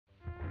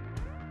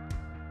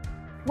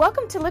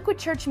Welcome to Liquid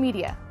Church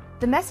Media.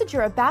 The message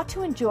you're about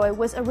to enjoy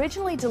was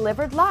originally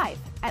delivered live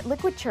at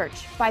Liquid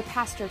Church by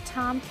Pastor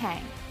Tom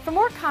Kang. For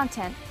more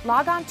content,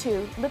 log on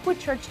to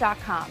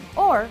liquidchurch.com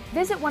or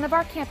visit one of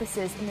our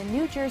campuses in the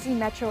New Jersey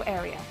metro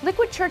area.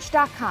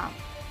 liquidchurch.com,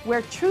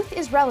 where truth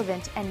is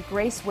relevant and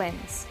grace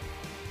wins.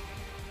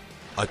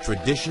 A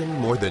tradition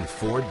more than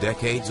 4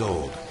 decades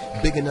old,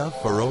 big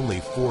enough for only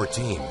 4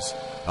 teams,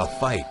 a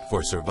fight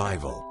for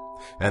survival,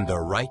 and the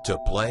right to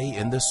play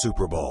in the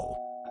Super Bowl.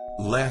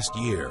 Last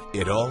year,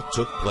 it all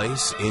took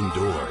place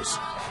indoors.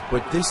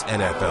 But this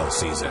NFL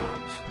season,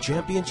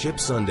 Championship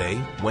Sunday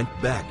went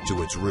back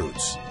to its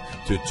roots,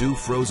 to 2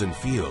 frozen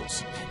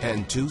fields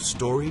and 2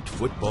 storied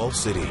football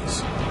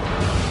cities.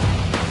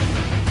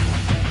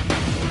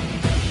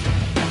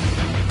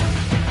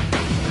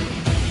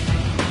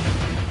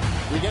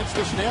 Against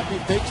the snap, he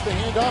fakes the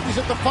handoff. He's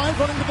at the 5,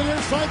 running to the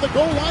near side, the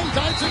goal line,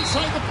 dives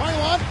inside the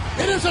pylon.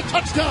 It is a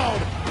touchdown.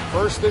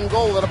 First and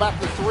goal at about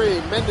the 3.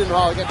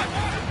 Mendenhall gets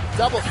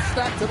double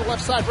stacked to the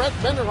left side. Brett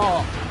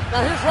Mendenhall.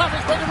 Now here's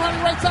Roethlisberger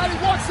running right side. He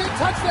walks in,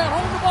 touchdown,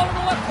 holding the ball in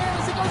the left hand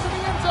as he goes to the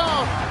end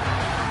zone.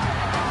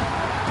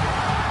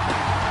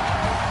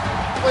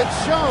 Blitz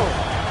shown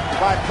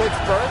by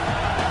Pittsburgh.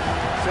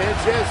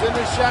 Sanchez in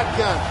the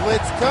shotgun.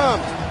 Blitz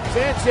comes.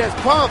 Sanchez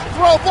pump,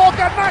 throw, ball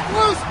got knocked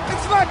loose.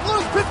 It's knocked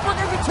loose. Pittsburgh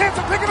has a chance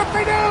of picking up.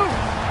 They do.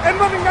 And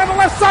running down the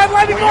left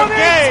sideline, he's going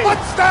in.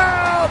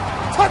 Touchdown!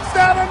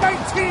 Touchdown, a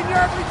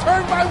 19-yard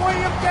return by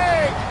William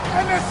Gay.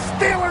 And the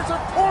Steelers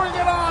are pouring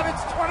it on.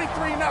 It's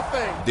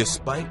 23-0.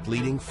 Despite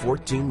leading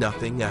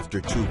 14-0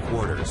 after 2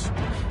 quarters,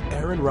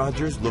 Aaron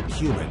Rodgers looked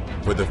human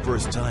for the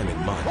first time in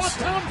months. Brought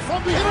down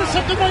from the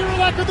intercepted by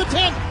Urlacher, the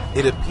 10.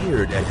 It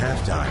appeared at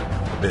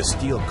halftime the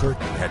steel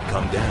curtain had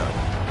come down,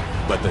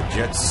 but the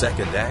Jets'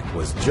 second act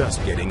was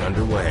just getting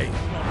underway.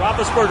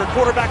 Roethlisberger,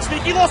 quarterback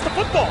sneak. He lost the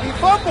football. He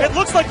fumbled. It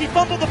looks like he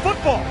fumbled the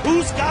football.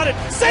 Who's got it?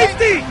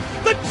 Safety!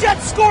 The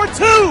Jets score 2!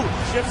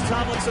 Shifts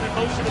Tomlinson in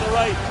motion to the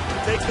right.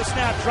 Takes the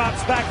snap,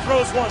 drops back,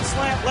 throws one,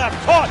 slant left,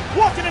 caught,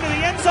 walking into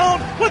the end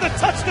zone with a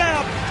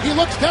touchdown. He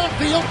looks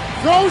downfield,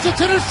 throws, it's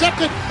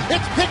intercepted.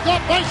 It's picked off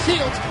by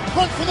Shields.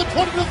 Runs from the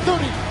 20 to the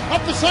 30,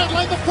 up the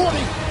sideline, the 40.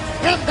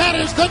 And that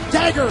is the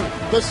dagger.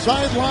 The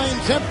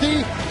sideline's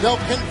empty.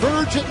 They'll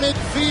converge at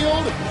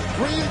midfield.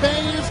 Green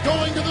Bay is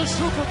going to the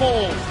Super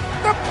Bowl.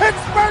 The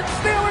Pittsburgh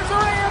Steelers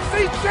are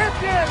AFC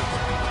champions.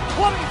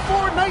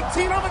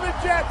 24-19 over the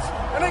Jets.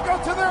 And they go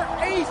to their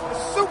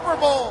 8th Super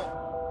Bowl.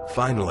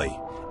 Finally,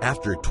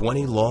 after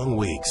 20 long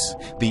weeks,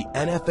 the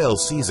NFL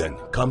season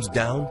comes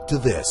down to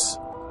this.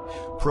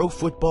 Pro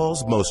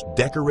football's most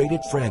decorated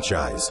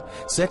franchise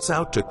sets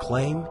out to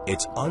claim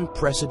its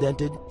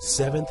unprecedented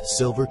 7th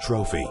silver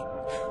trophy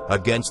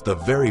against the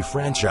very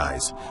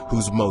franchise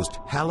whose most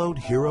hallowed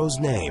hero's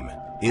name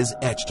is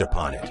etched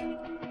upon it.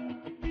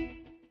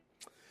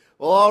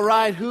 Well, all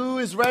right, who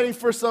is ready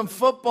for some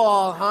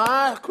football,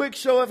 huh? Quick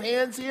show of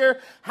hands here.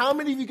 How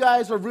many of you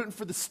guys are rooting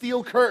for the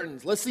Steel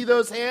Curtains? Let's see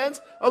those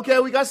hands. Okay,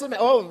 we got some,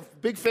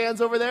 big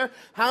fans over there.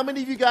 How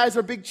many of you guys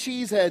are big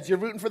cheeseheads? You're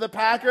rooting for the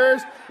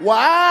Packers?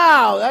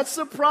 Wow, that's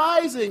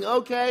surprising.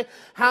 Okay,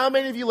 how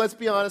many of you, let's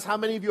be honest, how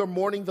many of you are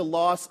mourning the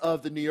loss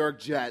of the New York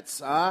Jets,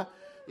 huh?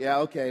 Yeah,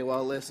 okay,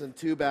 well, listen,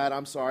 too bad.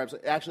 I'm sorry.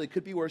 Actually, it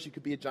could be worse. You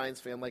could be a Giants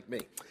fan like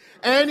me.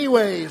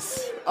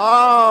 Anyways,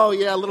 a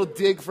little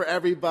dig for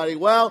everybody.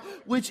 Well,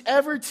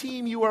 whichever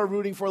team you are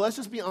rooting for, let's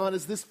just be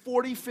honest, this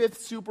 45th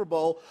Super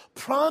Bowl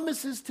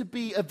promises to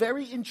be a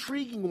very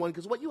intriguing one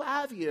because what you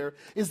have here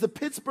is the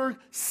Pittsburgh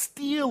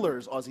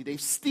Steelers, Aussie Dave,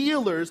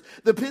 Steelers,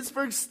 the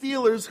Pittsburgh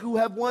Steelers who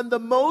have won the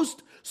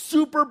most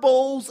Super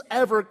Bowls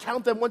ever,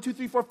 count them, 1, 2,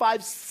 3, 4,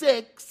 5,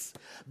 6,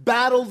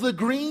 battle the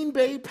Green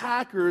Bay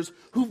Packers,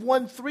 who've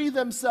won 3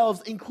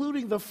 themselves,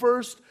 including the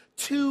first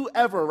 2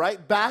 ever,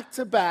 right? Back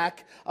to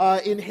back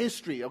in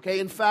history, okay?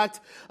 In fact,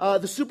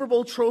 the Super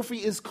Bowl trophy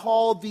is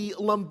called the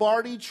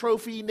Lombardi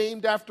Trophy,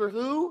 named after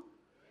who?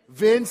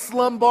 Vince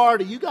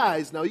Lombardi. You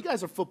guys know. You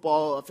guys are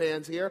football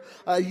fans here.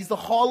 He's the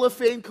Hall of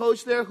Fame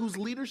coach there whose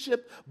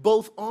leadership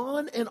both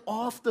on and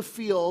off the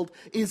field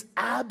is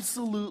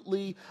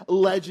absolutely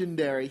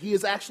legendary. He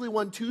has actually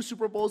won 2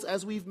 Super Bowls,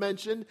 as we've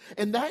mentioned,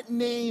 and that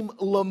name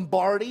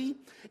Lombardi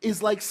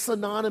is like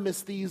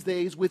synonymous these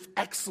days with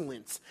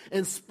excellence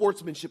and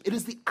sportsmanship. It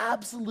is the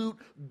absolute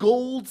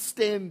gold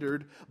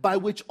standard by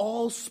which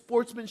all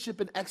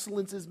sportsmanship and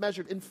excellence is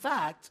measured. In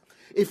fact,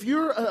 if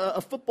you're a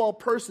football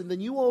person,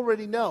 then you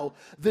already know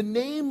the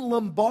name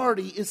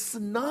Lombardi is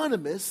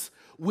synonymous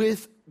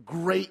with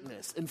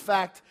greatness. In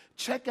fact,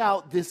 check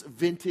out this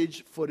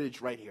vintage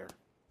footage right here.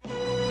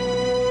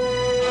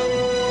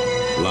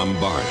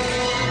 Lombardi.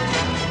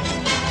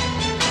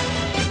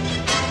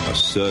 A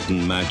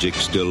certain magic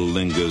still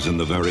lingers in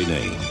the very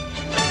name.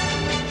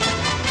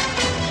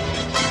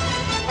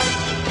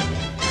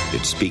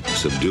 It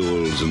speaks of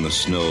duels in the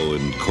snow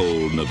and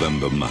cold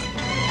November mud.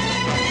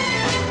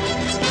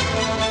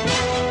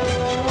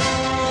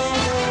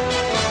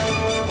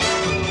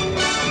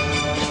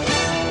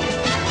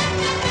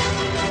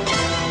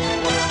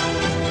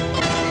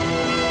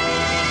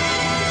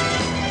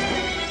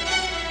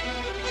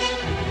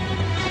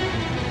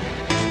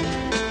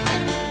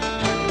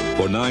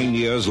 9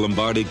 years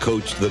Lombardi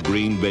coached the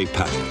Green Bay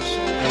Packers.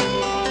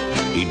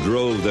 He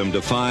drove them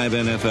to 5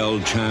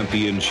 NFL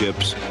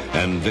championships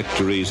and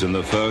victories in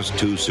the first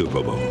 2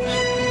 Super Bowls.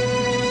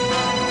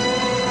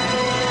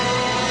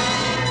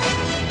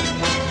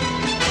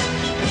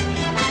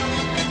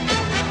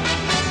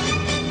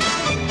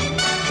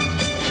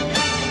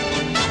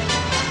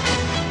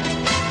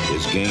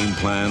 His game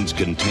plans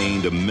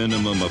contained a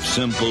minimum of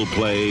simple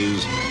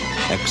plays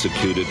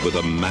executed with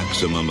a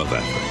maximum of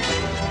effort.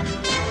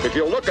 If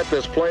you look at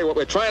this play, what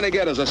we're trying to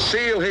get is a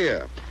seal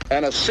here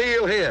and a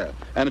seal here,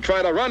 and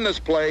try to run this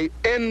play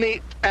in the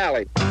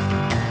alley. What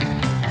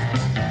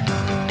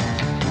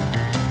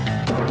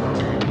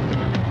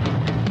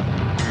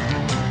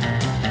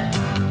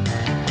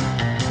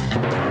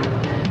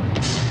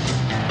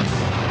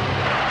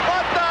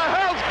the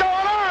hell's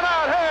going on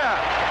out here?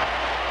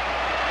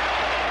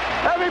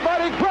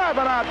 Everybody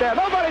grabbing out there.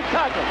 Nobody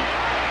tackling.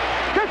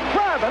 Just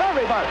grabbing,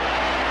 everybody.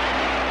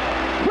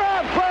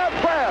 Grab, grab,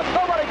 grab.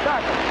 Nobody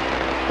tackling.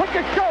 Put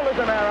your shoulders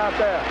in there out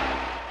there.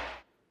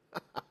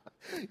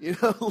 You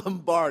know,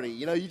 Lombardi,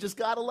 you just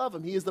got to love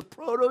him. He is the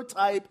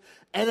prototype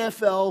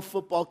NFL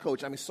football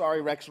coach. I mean,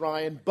 sorry, Rex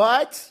Ryan,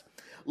 but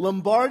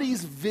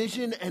Lombardi's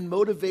vision and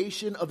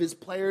motivation of his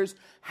players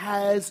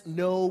has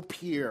no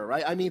peer,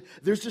 right? I mean,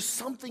 there's just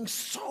something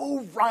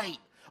so right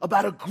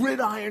about a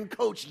gridiron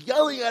coach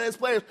yelling at his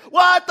players,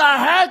 what the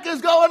heck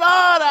is going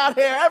on out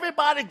here?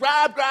 Everybody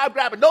grab, grab,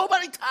 grab, and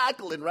nobody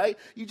tackling, right?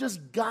 You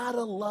just got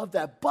to love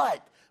that.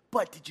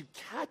 But did you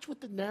catch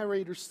what the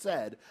narrator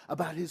said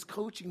about his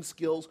coaching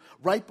skills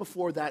right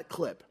before that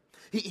clip?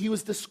 He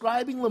was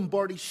describing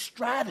Lombardi's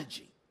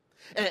strategy.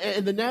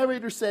 And the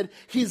narrator said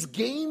his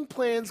game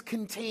plans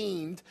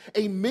contained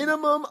a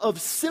minimum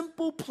of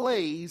simple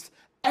plays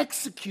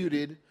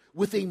executed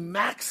with a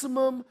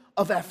maximum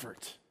of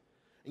effort.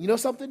 And you know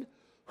something?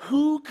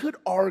 Who could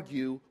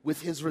argue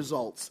with his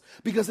results?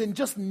 Because in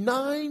just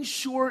 9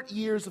 short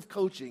years of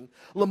coaching,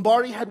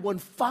 Lombardi had won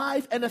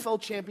 5 NFL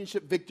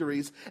championship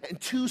victories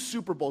and 2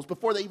 Super Bowls.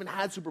 Before they even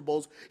had Super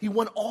Bowls, he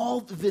won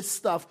all this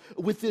stuff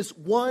with this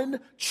one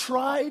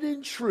tried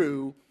and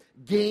true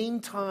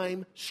game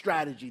time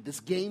strategy,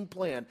 this game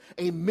plan,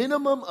 a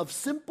minimum of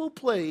simple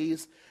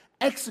plays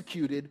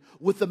executed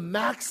with a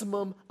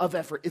maximum of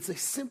effort. It's a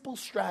simple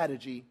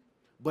strategy,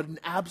 but an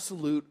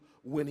absolute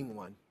winning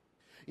one.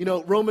 You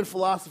know, Roman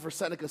philosopher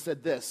Seneca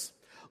said this: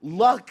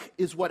 luck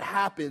is what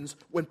happens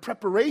when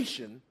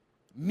preparation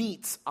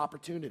meets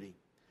opportunity.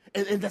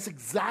 And that's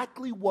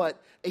exactly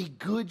what a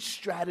good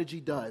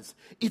strategy does.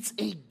 It's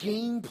a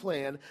game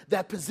plan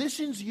that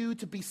positions you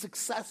to be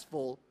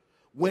successful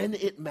when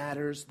it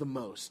matters the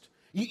most.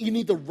 You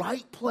need the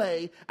right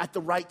play at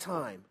the right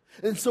time.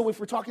 And so if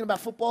we're talking about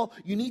football,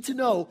 you need to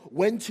know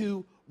when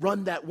to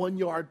run that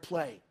 1-yard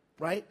play.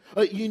 Right?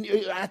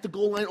 At the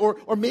goal line,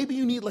 or maybe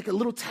you need like a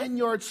little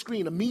 10-yard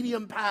screen, a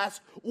medium pass,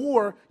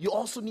 or you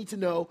also need to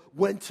know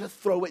when to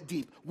throw it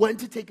deep, when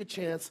to take a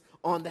chance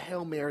on the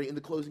Hail Mary in the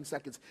closing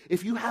seconds.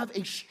 If you have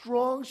a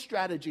strong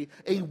strategy,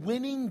 a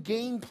winning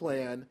game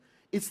plan,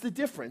 it's the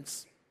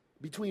difference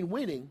between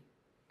winning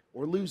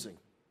or losing.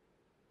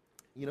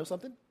 You know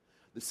something?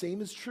 The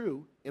same is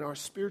true in our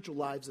spiritual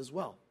lives as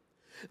well.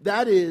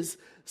 That is,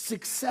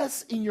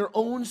 success in your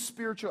own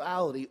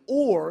spirituality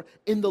or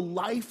in the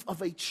life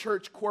of a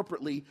church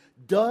corporately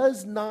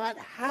does not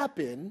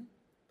happen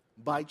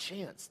by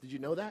chance. Did you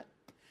know that?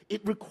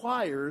 It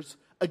requires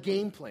a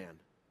game plan.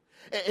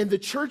 And the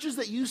churches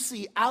that you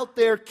see out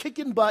there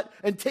kicking butt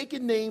and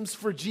taking names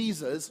for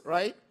Jesus,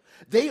 right?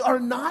 They are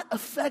not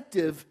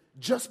effective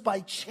just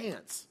by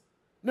chance.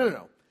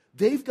 No.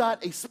 They've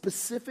got a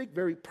specific,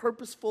 very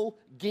purposeful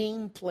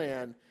game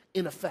plan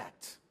in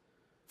effect.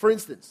 For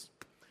instance,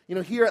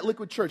 here at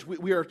Liquid Church,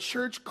 we are a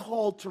church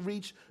called to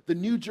reach the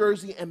New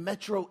Jersey and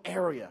metro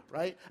area,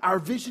 right? Our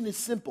vision is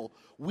simple.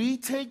 We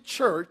take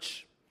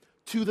church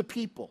to the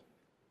people,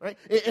 right?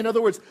 In other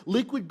words,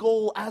 Liquid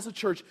goal as a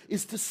church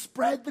is to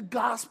spread the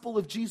gospel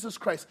of Jesus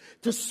Christ,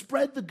 to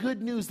spread the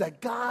good news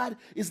that God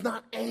is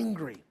not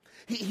angry.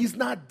 He's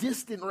not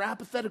distant or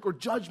apathetic or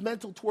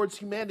judgmental towards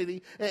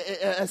humanity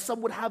as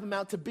some would have him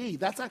out to be.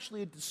 That's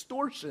actually a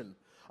distortion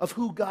of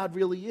who God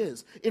really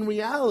is. In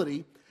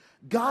reality,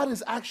 God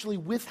has actually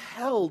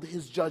withheld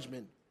his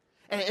judgment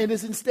and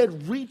is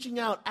instead reaching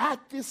out at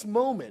this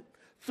moment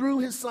through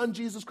his son,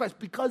 Jesus Christ.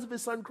 Because of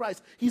his son,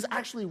 Christ, he's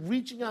actually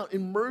reaching out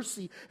in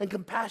mercy and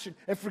compassion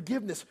and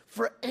forgiveness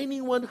for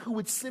anyone who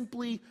would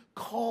simply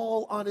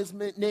call on his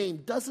name.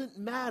 Doesn't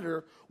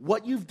matter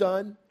what you've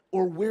done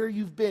or where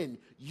you've been.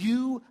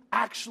 You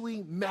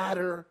actually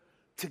matter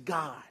to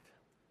God,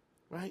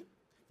 right?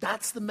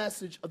 That's the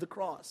message of the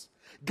cross.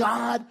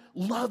 God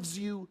loves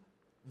you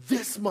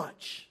this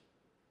much.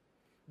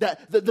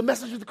 That the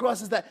message of the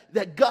cross is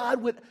that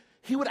God would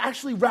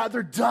actually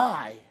rather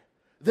die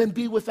than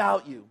be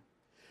without you.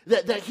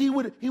 That he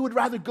would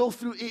rather go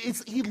through.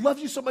 He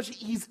loves you so much.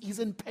 He's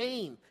in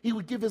pain. He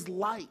would give his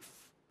life.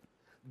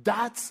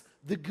 That's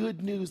the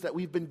good news that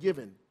we've been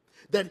given.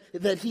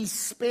 that he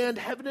spanned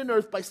heaven and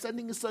earth by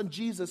sending his son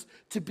Jesus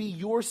to be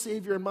your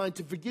Savior and mine,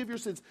 to forgive your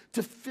sins,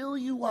 to fill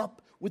you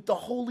up with the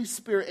Holy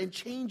Spirit and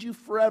change you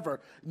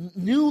forever.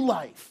 New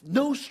life,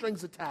 no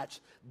strings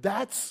attached.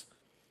 That's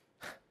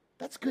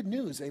good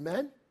news,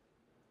 amen?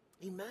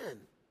 Amen.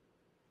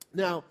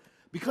 Now,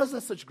 because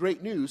that's such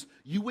great news,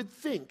 you would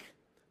think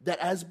that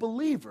as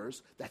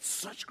believers, that's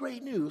such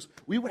great news,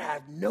 we would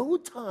have no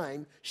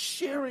time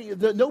sharing,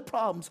 no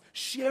problems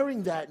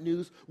sharing that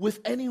news with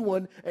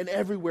anyone and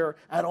everywhere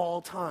at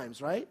all times,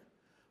 right?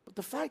 But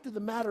the fact of the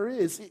matter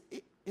is,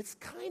 it's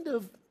kind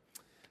of,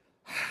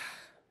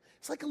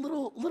 it's like a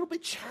little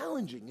bit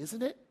challenging,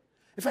 isn't it?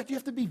 In fact, you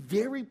have to be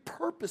very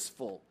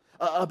purposeful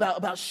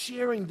about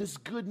sharing this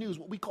good news,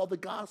 what we call the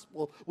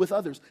gospel, with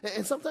others.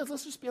 And sometimes,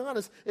 let's just be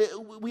honest,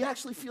 we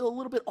actually feel a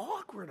little bit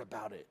awkward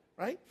about it,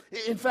 right?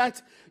 In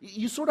fact,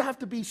 you sort of have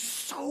to be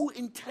so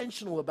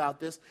intentional about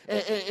this.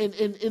 And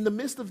in the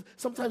midst of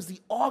sometimes the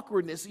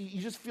awkwardness,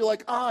 you just feel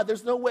like,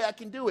 there's no way I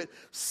can do it.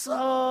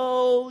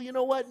 So, you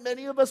know what?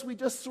 Many of us, we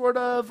just sort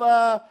of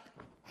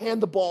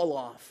hand the ball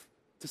off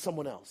to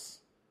someone else,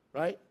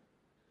 right?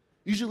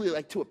 Usually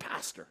like to a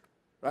pastor,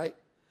 right?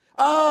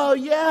 Oh,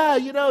 yeah,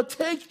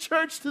 take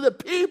church to the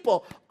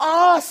people.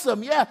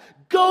 Awesome, yeah.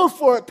 Go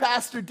for it,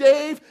 Pastor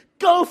Dave.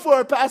 Go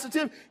for it, Pastor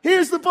Tim.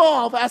 Here's the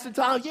ball, Pastor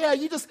Tom. Yeah,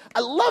 I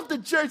love the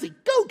jersey.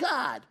 Go,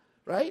 God,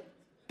 right?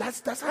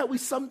 That's how we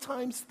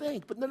sometimes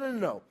think. But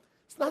no.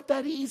 It's not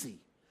that easy.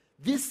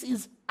 This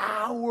is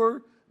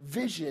our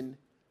vision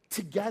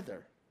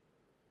together.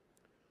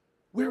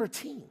 We're a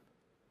team,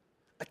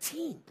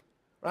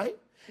 right?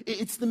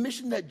 It's the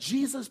mission that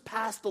Jesus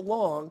passed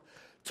along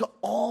to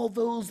all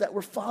those that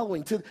were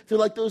following, to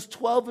like those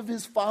 12 of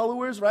his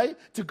followers, right?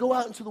 To go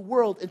out into the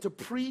world and to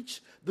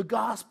preach the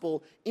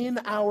gospel in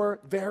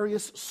our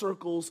various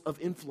circles of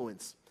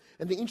influence.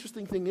 And the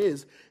interesting thing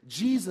is,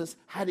 Jesus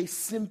had a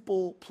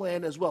simple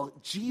plan as well.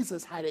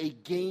 Jesus had a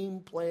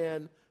game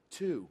plan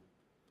too.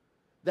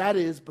 That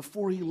is,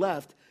 before he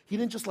left, he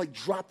didn't just like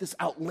drop this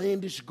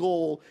outlandish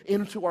goal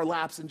into our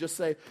laps and just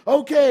say,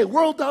 okay,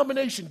 world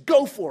domination,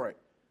 go for it.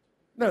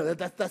 No,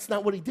 that's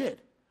not what he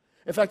did.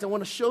 In fact, I want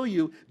to show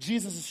you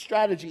Jesus'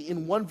 strategy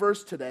in one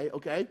verse today,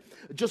 okay?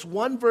 Just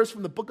one verse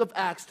from the book of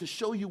Acts to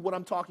show you what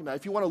I'm talking about.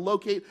 If you want to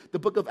locate the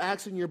book of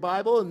Acts in your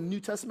Bible, in the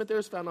New Testament there,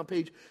 it's found on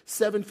page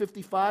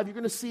 755. You're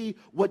going to see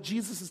what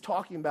Jesus is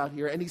talking about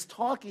here. And he's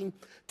talking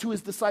to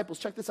his disciples.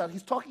 Check this out.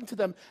 He's talking to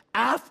them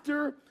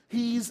after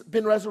he's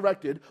been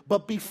resurrected,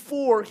 but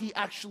before he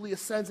actually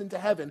ascends into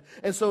heaven.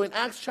 And so in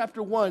Acts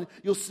chapter 1,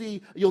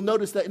 you'll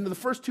notice that in the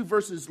first two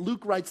verses,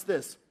 Luke writes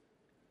this.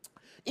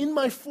 In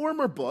my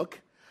former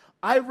book,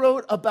 I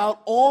wrote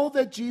about all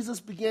that Jesus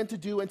began to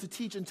do and to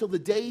teach until the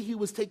day he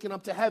was taken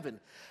up to heaven.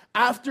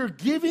 After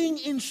giving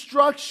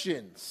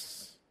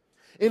instructions,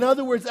 in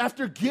other words,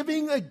 after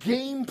giving a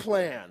game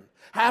plan,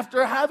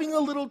 after having a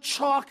little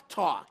chalk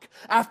talk,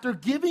 after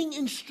giving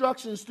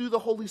instructions through the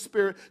Holy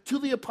Spirit to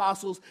the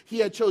apostles he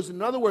had chosen.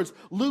 In other words,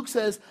 Luke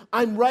says,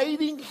 I'm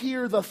writing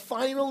here the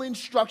final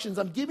instructions.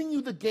 I'm giving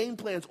you the game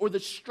plans or the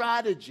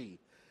strategy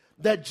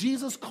that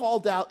Jesus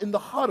called out in the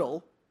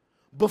huddle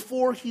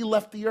before he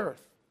left the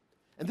earth.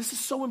 And this is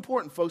so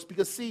important, folks,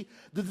 because see,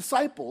 the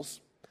disciples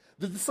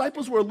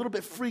were a little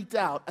bit freaked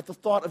out at the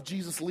thought of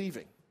Jesus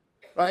leaving,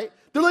 right?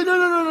 They're like,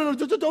 no,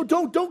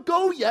 don't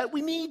go yet.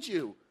 We need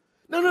you.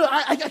 No,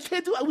 I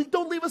can't do it.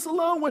 Don't leave us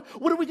alone.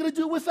 What are we going to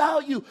do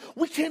without you?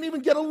 We can't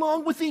even get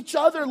along with each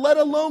other, let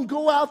alone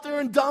go out there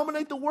and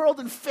dominate the world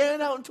and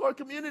fan out into our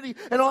community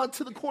and on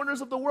to the corners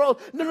of the world.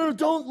 No,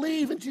 don't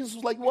leave. And Jesus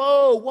was like,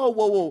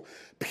 whoa.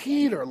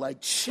 Peter, like,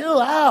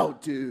 chill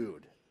out,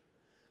 dude.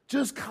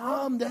 Just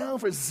calm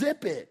down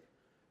zip it,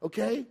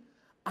 okay?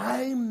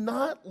 I'm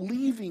not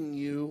leaving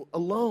you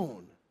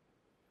alone,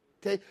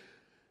 okay?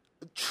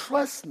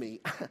 Trust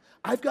me,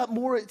 I've got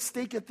more at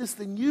stake at this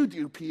than you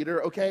do,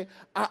 Peter, okay?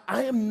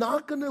 I am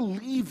not going to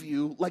leave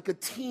you like a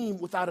team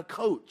without a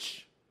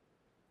coach.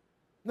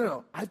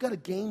 No, I've got a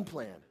game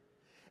plan.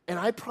 And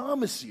I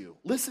promise you,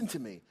 listen to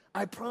me,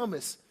 I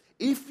promise,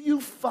 if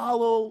you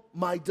follow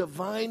my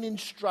divine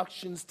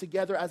instructions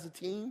together as a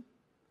team,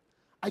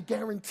 I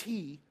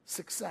guarantee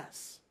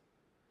success.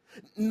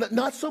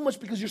 Not so much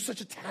because you're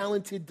such a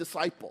talented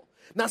disciple.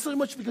 Not so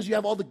much because you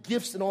have all the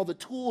gifts and all the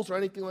tools or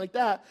anything like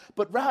that,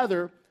 but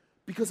rather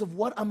because of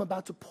what I'm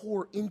about to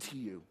pour into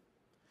you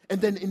and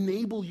then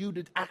enable you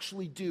to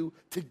actually do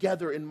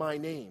together in my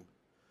name.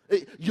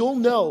 You'll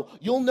know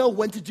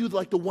when to do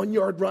like the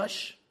 1-yard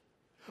rush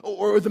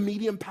or the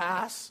medium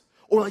pass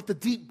or like the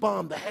deep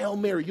bomb, the Hail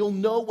Mary. You'll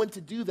know when to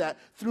do that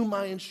through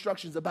my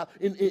instructions about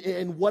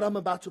in what I'm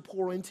about to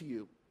pour into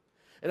you.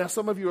 And now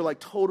some of you are like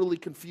totally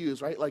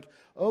confused, right? Like,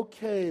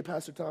 okay,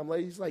 Pastor Tom,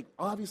 he's like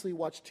obviously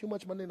watched too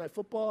much Monday Night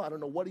Football. I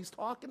don't know what he's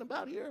talking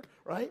about here,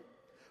 right?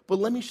 But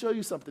let me show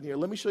you something here.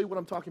 Let me show you what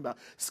I'm talking about.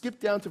 Skip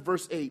down to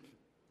verse 8.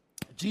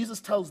 Jesus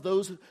tells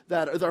those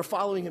that are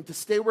following him to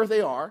stay where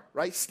they are,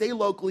 right? Stay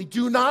locally.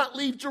 Do not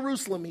leave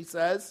Jerusalem, he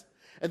says.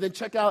 And then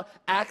check out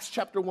Acts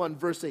chapter 1,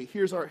 verse 8.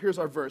 Here's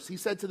our verse. He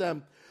said to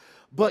them,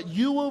 But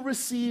you will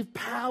receive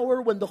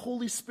power when the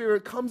Holy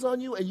Spirit comes on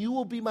you, and you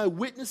will be my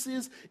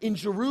witnesses in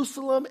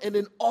Jerusalem and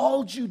in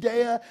all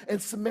Judea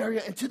and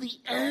Samaria and to the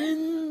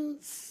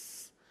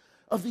ends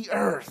of the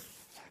earth.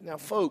 Now,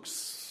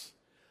 folks,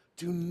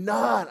 do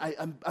not,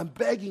 I'm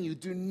begging you,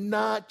 do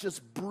not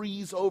just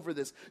breeze over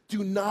this.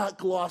 Do not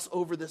gloss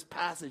over this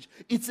passage.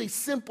 It's a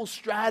simple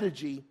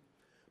strategy,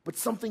 but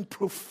something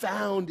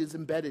profound is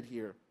embedded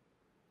here.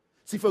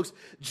 See, folks,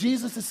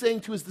 Jesus is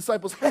saying to his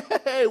disciples,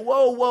 hey,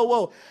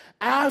 whoa.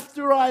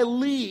 After I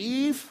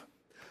leave,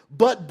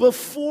 but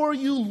before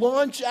you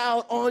launch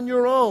out on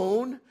your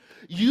own,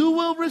 you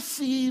will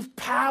receive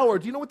power.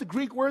 Do you know what the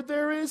Greek word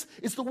there is?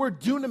 It's the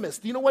word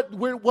dunamis. Do you know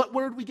what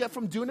word we get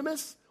from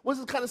dunamis? What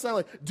does it kind of sound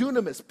like?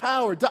 Dunamis,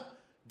 power,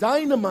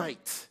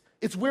 dynamite.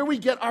 It's where we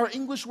get our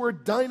English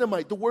word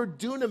dynamite, the word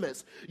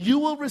dunamis. You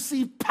will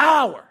receive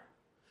power.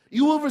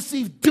 You will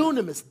receive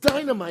dunamis,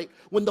 dynamite,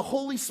 when the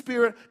Holy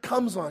Spirit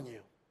comes on you.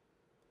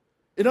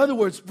 In other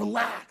words,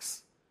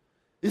 relax.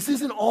 This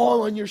isn't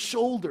all on your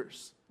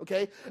shoulders,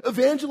 okay?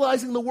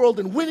 Evangelizing the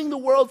world and winning the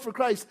world for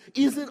Christ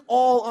isn't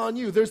all on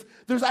you. There's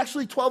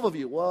actually 12 of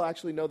you. Well,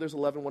 actually, no, there's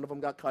 11. One of them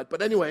got cut.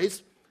 But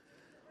anyways,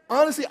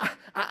 honestly,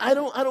 I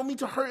don't mean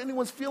to hurt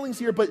anyone's feelings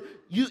here, but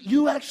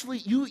you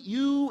actually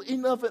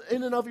in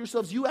and of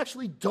yourselves, you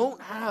actually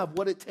don't have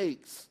what it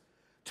takes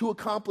to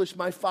accomplish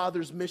my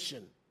Father's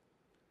mission.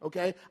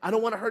 Okay? I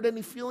don't want to hurt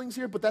any feelings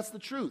here, but that's the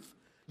truth.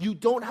 You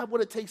don't have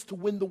what it takes to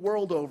win the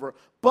world over.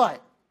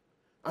 But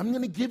I'm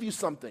going to give you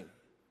something,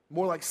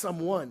 more like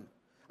someone.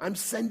 I'm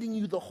sending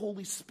you the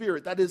Holy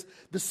Spirit. That is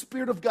the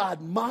Spirit of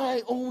God,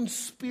 my own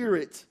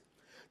Spirit,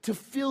 to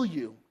fill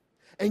you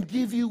and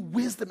give you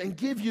wisdom and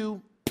give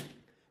you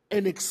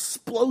an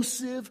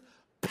explosive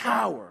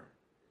power,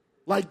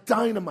 like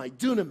dynamite,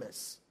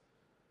 dunamis,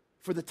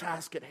 for the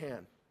task at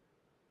hand.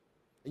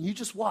 And you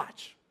just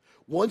watch.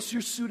 Once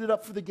you're suited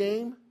up for the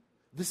game,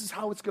 this is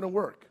how it's going to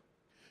work.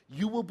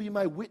 You will be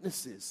my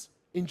witnesses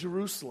in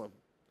Jerusalem,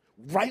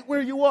 right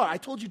where you are. I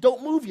told you,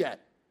 don't move yet.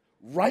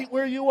 Right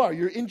where you are.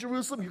 You're in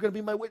Jerusalem, you're going to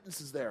be my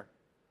witnesses there.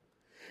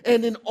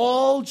 And in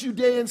all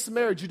Judea and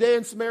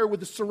Samaria were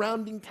the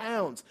surrounding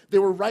towns. They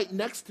were right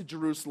next to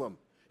Jerusalem.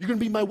 You're going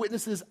to be my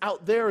witnesses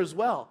out there as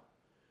well.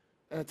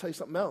 And I'll tell you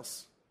something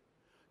else.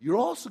 You're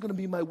also going to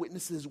be my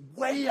witnesses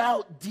way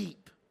out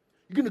deep.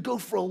 You're going to go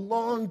for a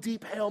long,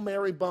 deep Hail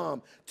Mary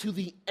bomb to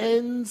the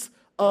ends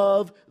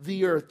of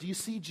the earth. Do you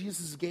see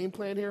Jesus' game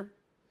plan here?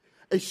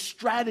 A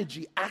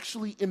strategy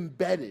actually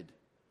embedded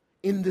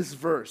in this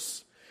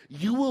verse.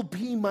 You will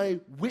be my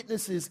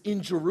witnesses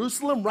in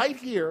Jerusalem, right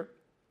here,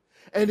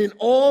 and in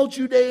all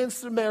Judea and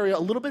Samaria, a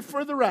little bit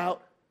further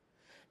out,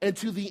 and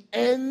to the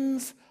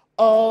ends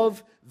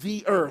of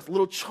the earth. A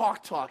little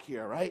chalk talk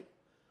here, right?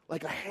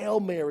 Like a Hail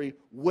Mary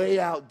way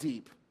out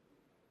deep.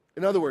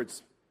 In other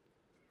words,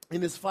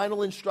 in his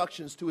final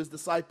instructions to his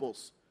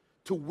disciples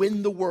to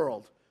win the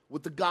world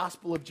with the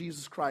gospel of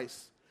Jesus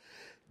Christ,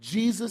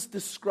 Jesus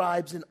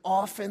describes an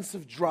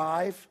offensive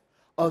drive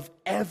of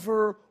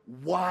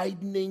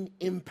ever-widening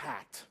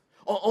impact.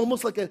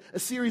 Almost like a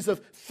series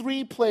of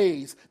 3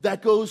 plays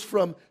that goes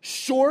from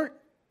short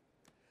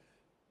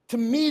to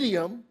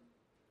medium,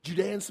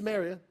 Judea and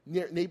Samaria,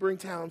 neighboring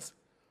towns,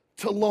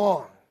 to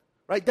long.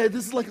 Right?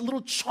 This is like a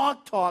little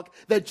chalk talk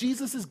that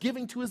Jesus is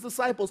giving to his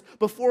disciples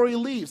before he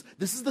leaves.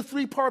 This is the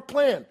 3-part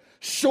plan.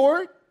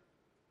 Short,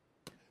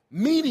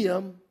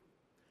 medium,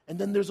 and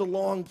then there's a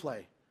long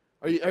play.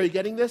 Are you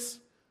getting this?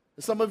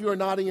 Some of you are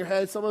nodding your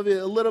head. Some of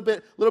you a little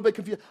bit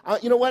confused.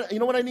 You know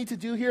what I need to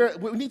do here?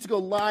 We need to go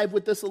live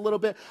with this a little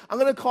bit. I'm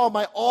going to call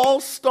my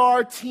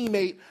all-star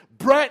teammate,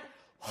 Brett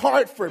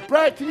Hartford.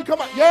 Brett, can you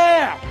come on?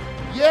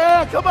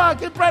 Yeah, come on.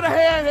 Give Brett a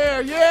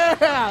hand here.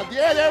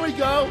 Yeah, there we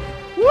go.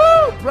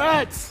 Woo,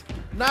 Brett.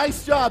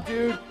 Nice job,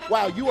 dude.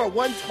 Wow, you are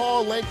one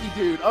tall, lanky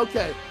dude.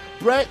 Okay.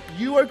 Brett,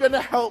 you are going to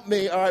help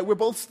me. All right, we're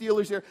both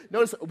Steelers here.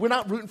 Notice, we're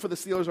not rooting for the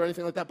Steelers or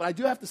anything like that, but I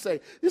do have to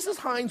say, this is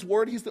Hines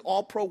Ward. He's the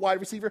all-pro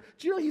wide receiver.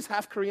 Do you know he's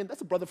half Korean?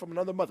 That's a brother from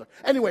another mother.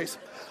 Anyways,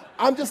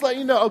 I'm just letting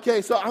you know.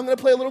 Okay, so I'm going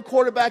to play a little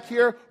quarterback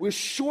here with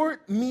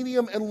short,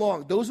 medium, and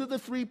long. Those are the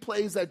 3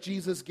 plays that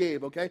Jesus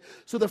gave, okay?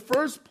 So the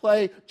first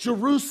play,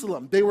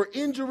 Jerusalem. They were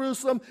in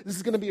Jerusalem. This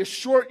is going to be a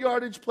short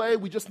yardage play.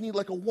 We just need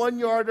like a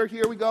 1-yarder.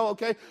 Here we go,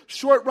 okay?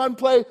 Short run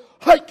play,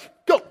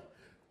 hike, go.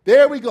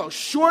 There we go.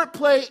 Short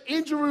play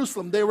in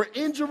Jerusalem. They were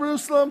in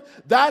Jerusalem.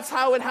 That's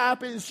how it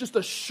happened. It's just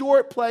a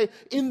short play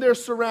in their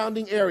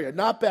surrounding area.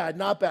 Not bad,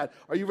 not bad.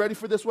 Are you ready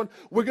for this one?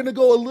 We're going to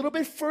go a little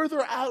bit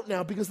further out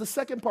now because the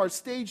second part,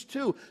 stage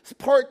 2,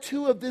 part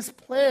 2 of this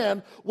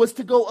plan was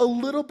to go a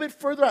little bit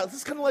further out. This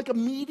is kind of like a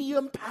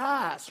medium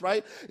pass,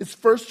 right? It's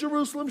first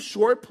Jerusalem,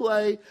 short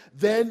play,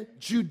 then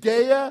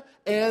Judea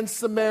and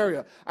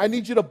Samaria. I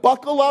need you to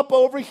buckle up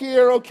over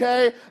here,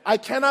 okay? I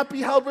cannot be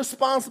held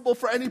responsible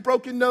for any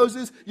broken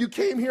noses. You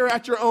came here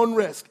at your own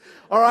risk.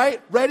 All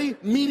right? Ready?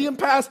 Medium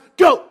pass.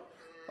 Go.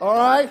 All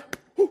right?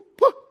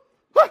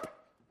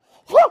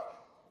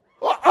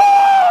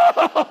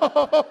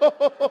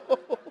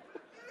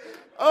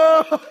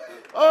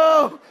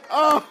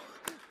 Oh,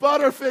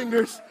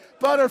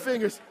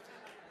 Butterfingers.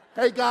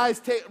 Hey guys,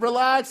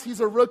 relax. He's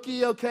a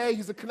rookie, okay?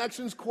 He's a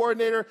connections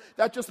coordinator.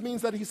 That just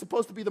means that he's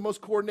supposed to be the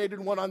most coordinated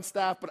one on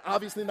staff, but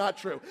obviously not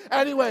true.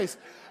 Anyways,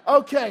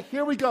 okay,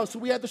 here we go. So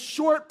we had the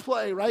short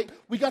play, right?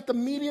 We got the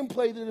medium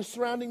play to the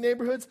surrounding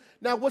neighborhoods.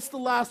 Now, what's the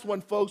last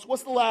one, folks?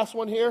 What's the last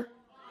one here?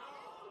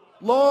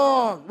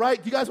 Long, right?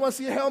 You guys want to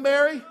see a Hail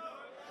Mary?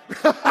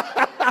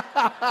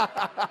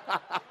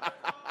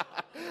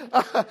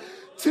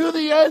 To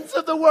the ends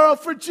of the world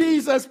for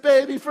Jesus,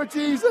 baby, for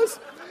Jesus.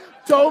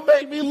 Don't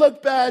make me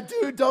look bad,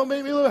 dude. Don't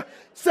make me look bad.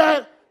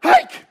 Set,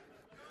 hike,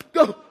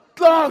 go,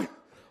 long.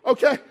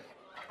 Okay.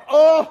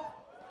 Oh.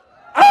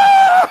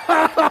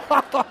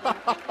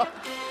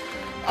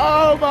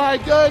 Oh,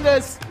 my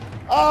goodness.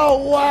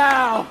 Oh,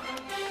 wow.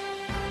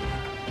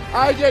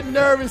 I get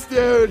nervous,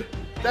 dude.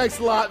 Thanks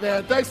a lot,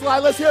 man. Thanks a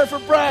lot. Let's hear it for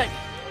Brett.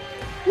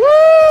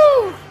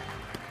 Woo!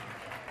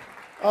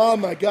 Oh,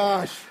 my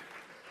gosh.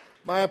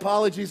 My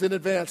apologies in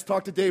advance.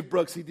 Talk to Dave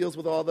Brooks. He deals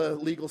with all the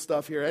legal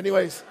stuff here.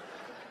 Anyways.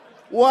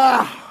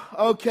 Wow.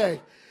 Okay.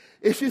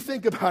 If you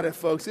think about it,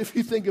 folks, if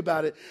you think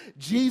about it,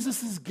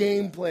 Jesus'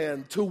 game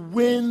plan to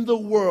win the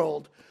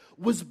world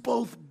was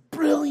both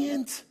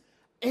brilliant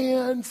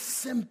and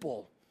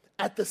simple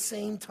at the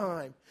same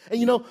time. And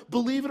you know,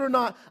 believe it or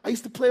not, I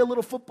used to play a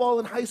little football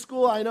in high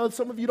school. I know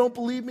some of you don't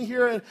believe me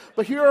here,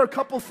 but here are a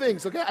couple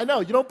things, okay? I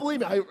know, you don't believe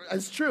me.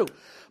 It's true.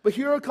 But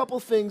here are a couple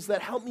things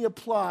that help me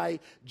apply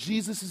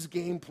Jesus'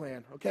 game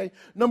plan, okay?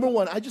 Number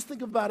one, I just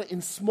think about it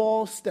in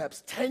small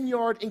steps,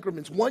 10-yard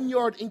increments,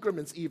 1-yard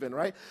increments even,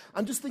 right?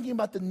 I'm just thinking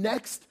about the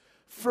next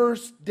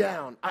first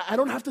down. I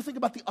don't have to think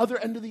about the other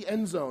end of the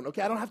end zone,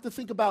 okay? I don't have to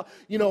think about,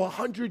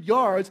 100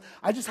 yards.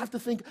 I just have to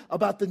think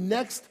about the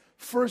next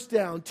first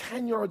down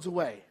 10 yards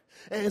away.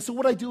 And so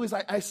what I do is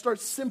I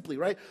start simply,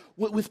 right,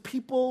 with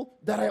people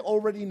that I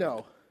already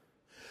know.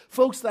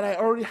 Folks that I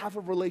already have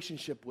a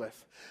relationship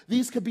with.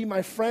 These could be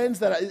my friends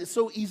that it's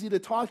so easy to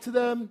talk to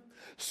them.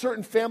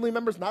 Certain family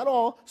members, not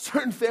all,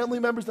 certain family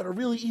members that are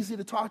really easy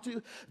to talk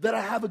to, that I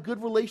have a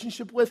good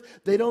relationship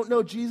with. They don't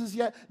know Jesus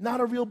yet,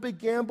 not a real big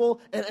gamble.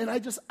 And I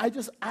just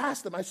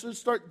ask them. I sort of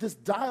start this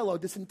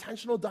dialogue, this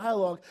intentional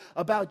dialogue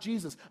about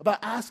Jesus, about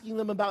asking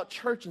them about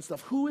church and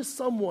stuff. Who is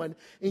someone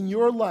in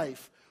your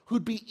life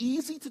who'd be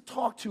easy to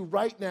talk to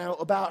right now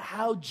about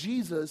how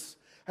Jesus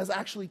has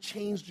actually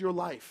changed your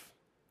life?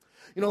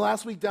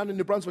 Last week down in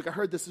New Brunswick, I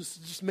heard this. This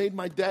just made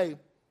my day.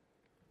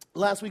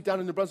 Last week down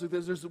in New Brunswick,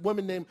 there's a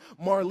woman named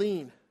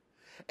Marlene.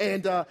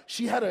 And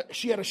she had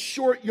a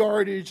short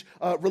yardage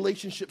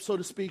relationship, so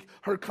to speak.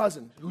 Her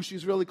cousin, who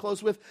she's really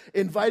close with,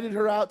 invited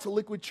her out to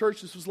Liquid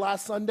Church. This was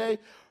last Sunday.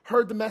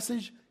 Heard the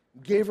message,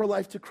 gave her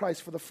life to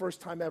Christ for the first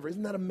time ever.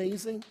 Isn't that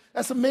amazing?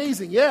 That's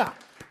amazing, yeah.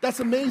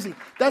 That's amazing.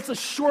 That's a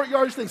short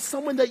yardage thing.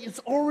 Someone that is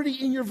already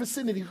in your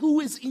vicinity.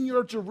 Who is in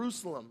your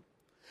Jerusalem?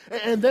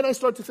 And then I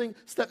start to think,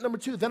 step number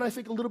 2, then I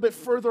think a little bit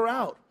further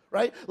out,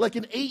 right? Like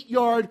an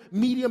 8-yard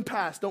medium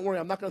pass. Don't worry,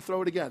 I'm not going to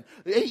throw it again.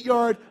 The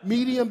 8-yard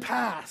medium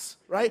pass,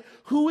 right?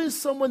 Who is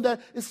someone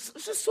that is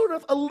just sort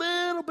of a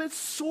little bit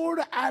sort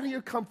of out of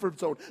your comfort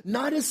zone,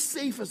 not as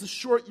safe as a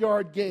short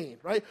yard gain,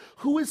 right?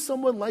 Who is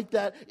someone like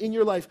that in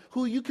your life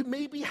who you can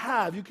maybe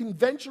you can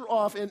venture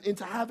off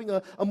into having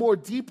a more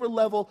deeper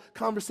level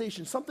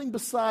conversation, something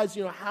besides,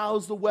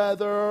 how's the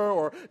weather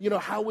or,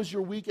 how was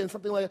your weekend,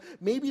 something like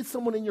that. Maybe it's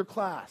someone in your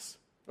class.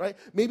 Right?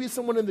 Maybe it's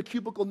someone in the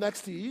cubicle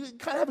next to you. You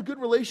kind of have a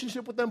good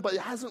relationship with them, but it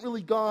hasn't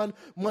really gone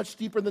much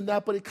deeper than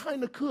that, but it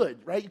kind of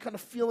could, right? You're kind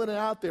of feeling it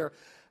out there.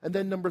 And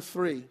then number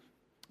 3,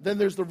 then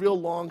there's the real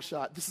long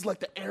shot. This is like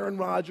the Aaron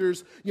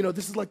Rodgers,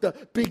 this is like the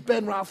Big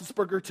Ben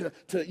Roethlisberger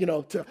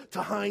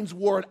to Hines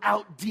Ward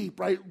out deep,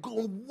 right?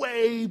 Going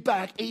way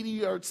back,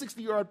 80-yard,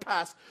 60-yard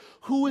pass.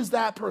 Who is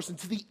that person?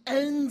 To the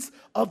ends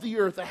of the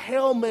earth, a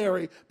Hail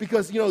Mary,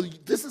 because,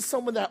 this is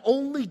someone that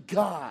only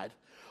God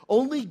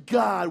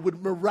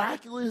would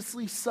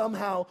miraculously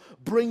somehow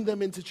bring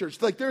them into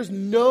church. Like there's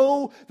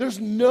no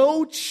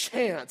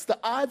chance. The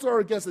odds are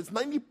against it. It's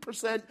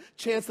 90%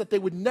 chance that they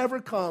would never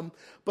come.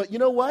 But you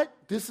know what?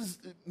 This is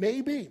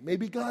maybe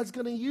God's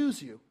going to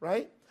use you,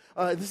 right?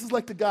 This is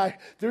like the guy.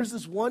 There's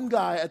this one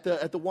guy at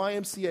the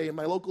YMCA in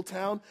my local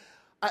town.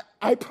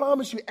 I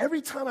promise you, every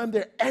time I'm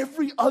there,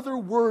 every other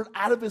word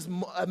out of his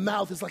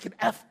mouth is like an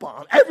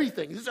F-bomb.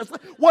 Everything. He's just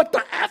like, what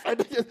the F?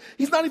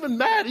 He's not even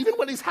mad. Even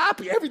when he's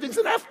happy, everything's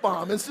an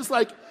F-bomb. It's just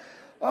like,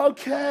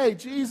 okay,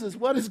 Jesus,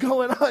 what is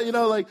going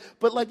on?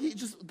 But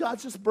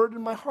God's just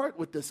burdened my heart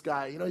with this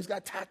guy. He's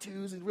got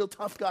tattoos, he's a real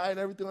tough guy and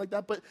everything like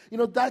that. But,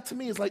 that to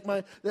me is like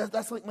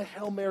that's like my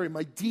Hail Mary,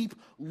 my deep,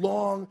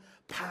 long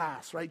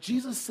pass, right?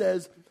 Jesus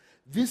says,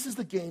 this is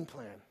the game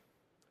plan.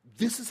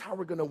 This is how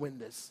we're going to win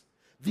this.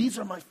 These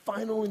are my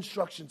final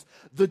instructions.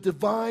 The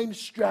divine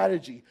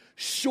strategy.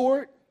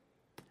 Short,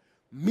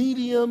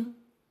 medium,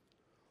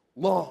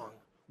 long.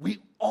 We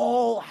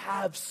all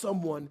have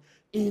someone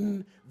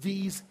in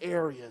these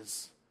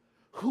areas.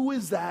 Who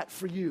is that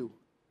for you?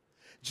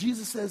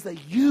 Jesus says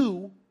that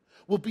you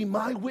will be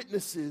my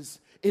witnesses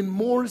in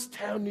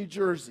Morristown, New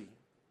Jersey.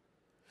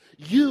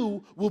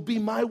 You will be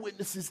my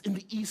witnesses in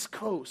the East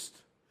Coast.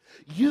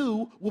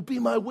 You will be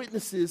my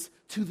witnesses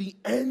to the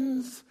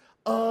ends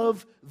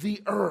of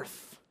the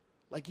earth,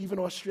 like even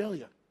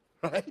Australia,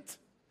 right?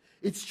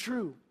 It's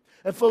true.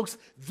 And folks,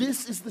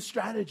 this is the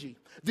strategy,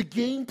 the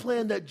game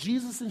plan that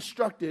Jesus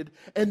instructed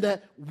and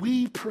that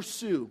we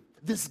pursue,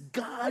 this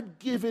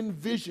God-given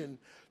vision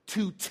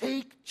to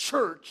take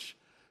church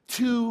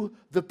to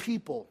the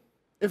people.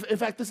 In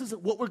fact, this is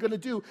what we're going to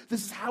do.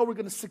 This is how we're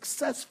going to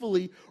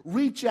successfully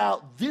reach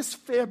out this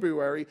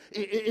February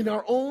in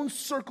our own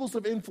circles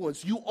of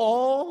influence. You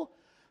all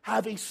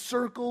have a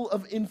circle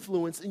of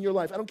influence in your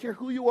life. I don't care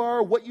who you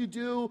are, what you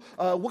do,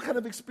 what kind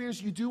of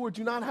experience you do or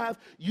do not have.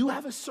 You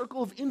have a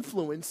circle of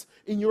influence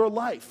in your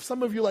life.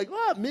 Some of you are like,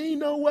 oh, me,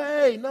 no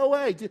way, no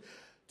way. Do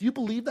you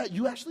believe that?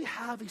 You actually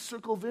have a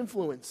circle of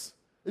influence.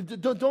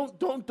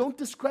 Don't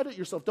discredit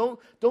yourself.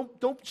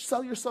 Don't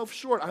sell yourself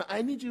short.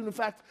 I need you, in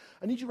fact,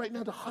 I need you right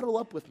now to huddle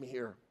up with me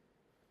here.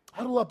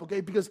 Huddle up,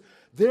 okay? Because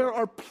there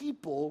are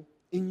people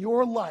in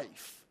your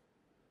life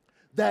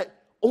that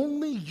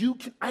only you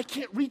can, I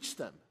can't reach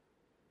them.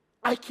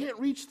 I can't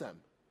reach them.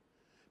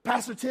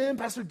 Pastor Tim,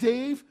 Pastor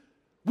Dave,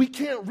 we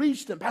can't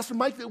reach them. Pastor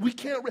Mike, we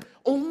can't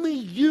only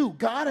you.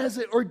 God has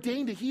it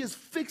ordained it. He has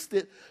fixed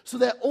it so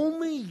that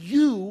only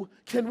you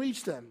can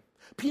reach them.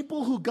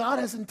 People who God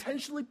has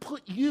intentionally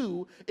put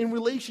you in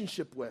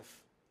relationship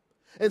with.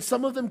 And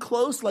some of them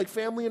close, like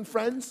family and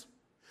friends.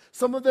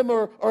 Some of them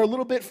are a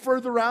little bit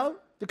further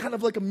out. They're kind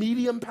of like a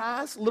medium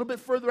pass, a little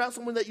bit further out,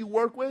 someone that you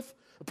work with,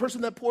 a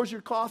person that pours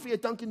your coffee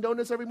at Dunkin'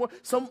 Donuts every morning,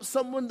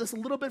 someone that's a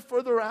little bit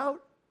further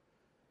out.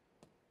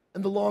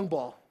 And the long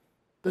ball,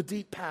 the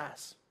deep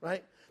pass,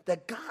 right?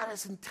 That God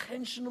has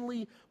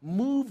intentionally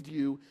moved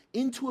you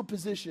into a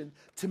position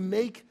to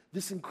make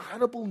this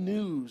incredible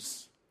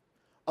news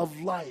of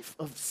life,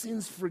 of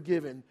sins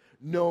forgiven,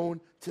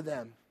 known to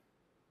them.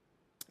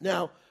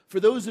 Now, for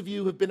those of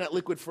you who have been at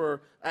Liquid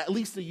for at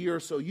least a year or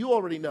so, you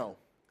already know.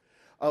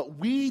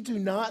 We do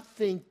not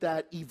think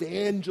that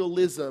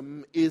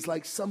evangelism is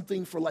like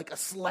something for like a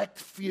select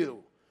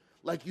few.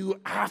 Like you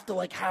have to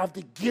like have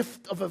the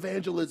gift of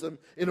evangelism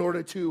in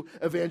order to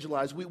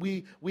evangelize.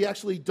 We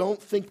actually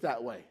don't think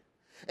that way.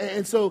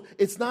 And so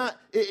it's not,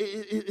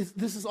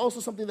 this is also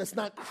something that's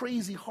not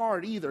crazy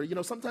hard either. You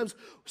know, sometimes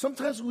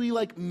we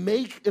like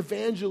make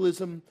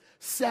evangelism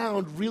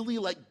sound really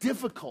like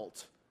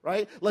difficult,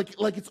 right?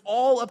 Like it's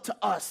all up to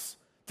us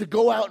to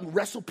go out and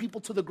wrestle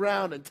people to the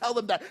ground and tell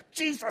them that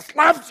Jesus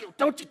loves you.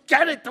 Don't you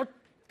get it?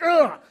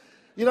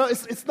 You know,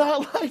 it's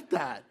not like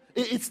that.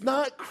 It's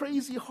not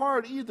crazy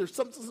hard either.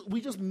 We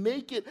just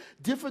make it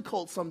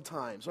difficult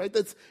sometimes, right?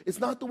 It's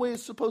not the way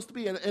it's supposed to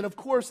be. And of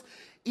course,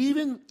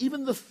 even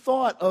the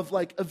thought of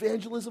like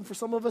evangelism for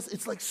some of us,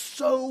 it's like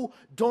so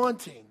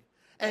daunting.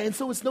 And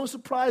so it's no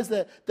surprise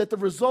that the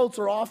results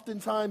are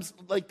oftentimes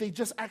like they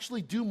just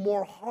actually do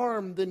more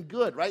harm than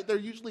good, right? They're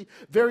usually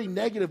very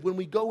negative when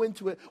we go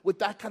into it with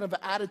that kind of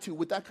attitude,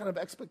 with that kind of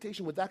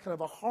expectation, with that kind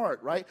of a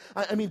heart, right?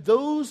 I mean,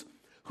 those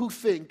who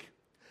think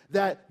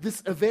that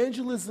this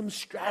evangelism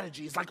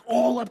strategy is like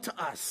all up to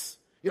us.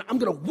 You know, I'm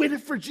going to win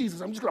it for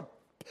Jesus. I'm just going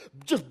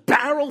to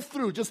barrel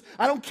through.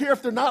 I don't care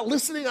if they're not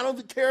listening. I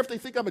don't care if they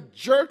think I'm a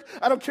jerk.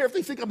 I don't care if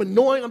they think I'm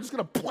annoying. I'm just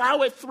going to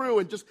plow it through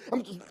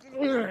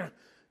and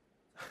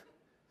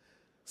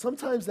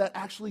Sometimes that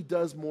actually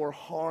does more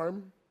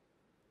harm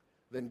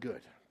than good.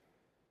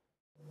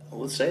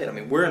 Well, let's say it. I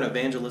mean, we're an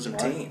evangelism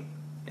team.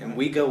 And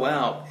we go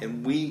out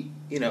and we,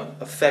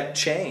 affect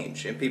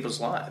change in people's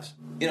lives.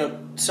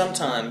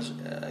 Sometimes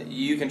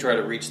you can try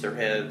to reach their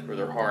head or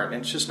their heart,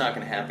 and it's just not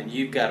going to happen.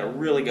 You've got to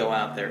really go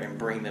out there and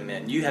bring them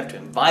in. You have to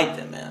invite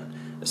them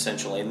in,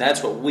 essentially. And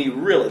that's what we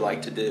really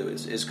like to do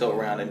is go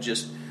around and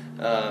just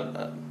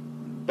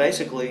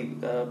basically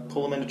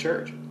pull them into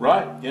church.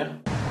 Right, yeah.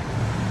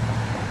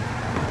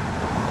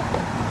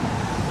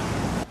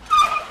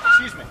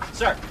 Excuse me,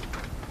 sir.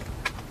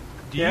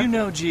 Do you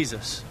know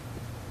Jesus?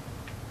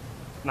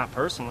 Not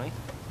personally.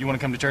 You want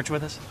to come to church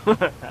with us?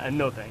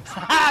 No thanks.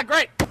 Ha!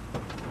 Great!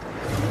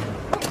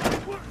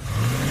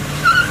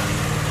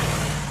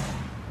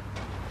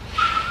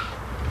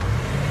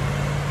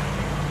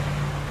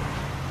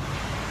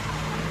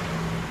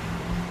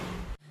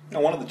 Now,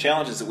 one of the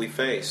challenges that we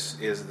face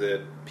is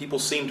that people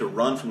seem to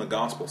run from the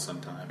gospel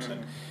sometimes,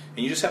 and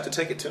you just have to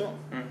take it to them.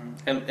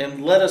 Mm-hmm.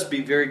 And let us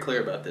be very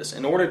clear about this.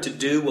 In order to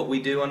do what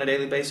we do on a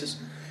daily basis,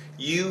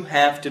 you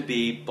have to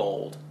be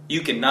bold.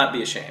 You cannot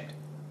be ashamed.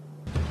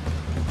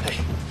 Hey,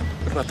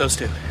 what about those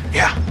two?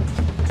 Yeah.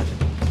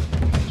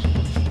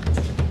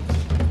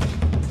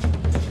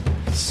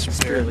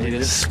 Spirit lead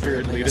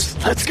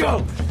us. Let's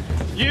go!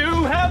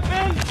 You have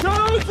been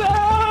chosen!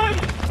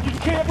 You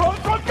can't run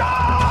from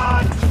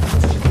God!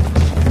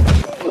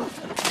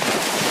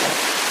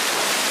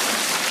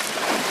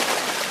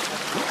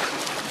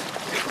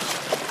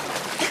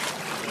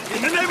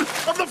 In the name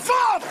of the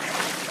Father,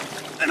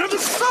 and of the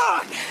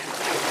Son,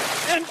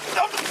 and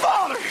of the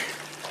Father.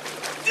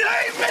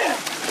 Amen.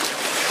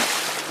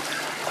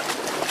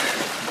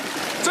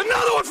 It's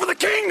another one for the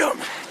kingdom.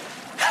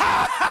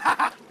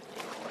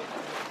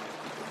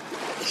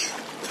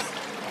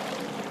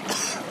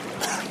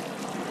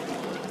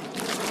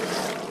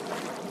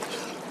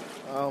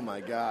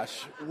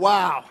 gosh.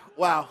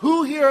 Wow.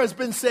 Who here has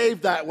been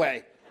saved that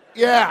way?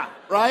 Yeah,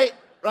 right?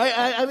 Right?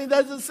 I mean,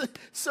 that's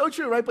so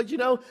true, right? But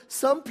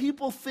some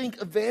people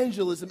think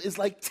evangelism is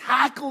like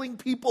tackling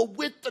people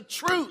with the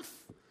truth.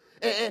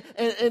 And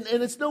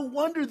it's no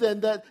wonder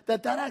then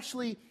that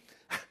actually,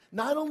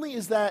 not only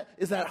is that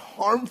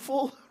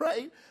harmful,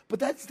 right? But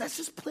that's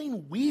just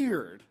plain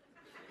weird.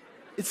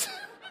 It's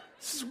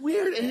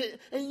weird,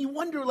 and you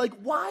wonder, like,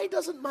 why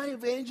doesn't my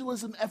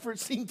evangelism effort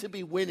seem to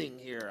be winning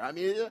here? I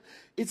mean,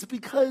 it's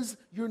because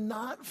you're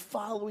not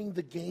following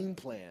the game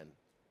plan.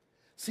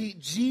 See,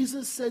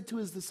 Jesus said to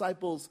his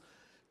disciples,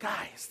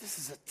 guys, this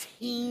is a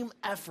team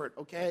effort,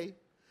 okay?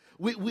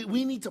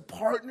 We need to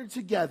partner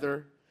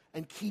together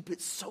and keep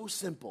it so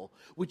simple,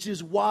 which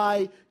is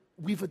why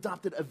we've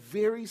adopted a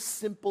very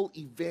simple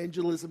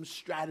evangelism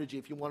strategy,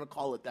 if you want to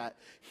call it that,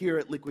 here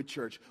at Liquid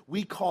Church.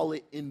 We call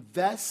it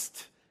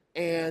invest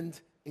and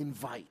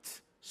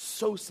invite.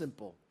 So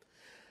simple.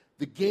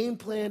 The game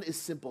plan is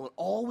simple, and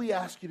all we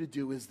ask you to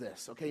do is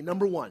this, okay?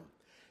 Number one,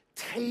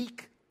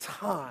 take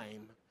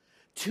time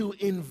to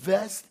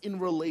invest in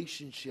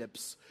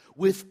relationships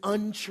with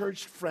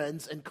unchurched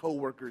friends and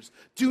coworkers.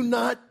 Do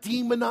not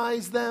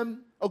demonize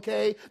them,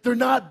 okay? They're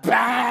not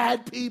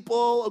bad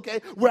people,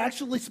 okay? We're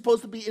actually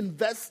supposed to be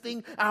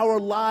investing our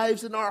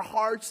lives and our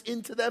hearts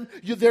into them.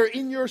 They're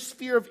in your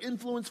sphere of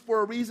influence for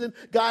a reason.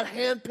 God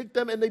handpicked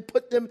them, and He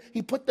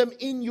put them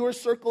in your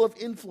circle of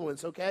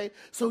influence, okay?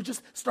 So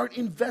just start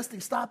investing.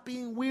 Stop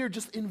being weird.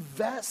 Just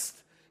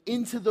invest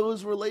into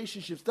those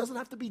relationships. Doesn't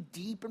have to be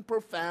deep and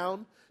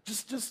profound.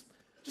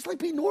 Just like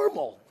be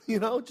normal,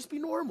 just be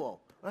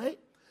normal, right?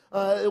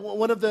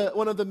 One of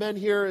the men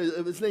here,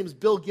 his name is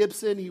Bill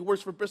Gibson. He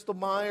works for Bristol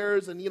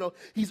Myers, and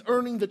he's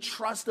earning the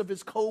trust of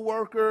his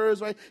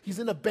coworkers, right? He's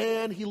in a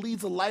band. He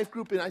leads a life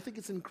group, and I think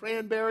it's in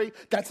Cranberry.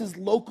 That's his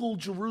local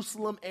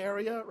Jerusalem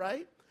area,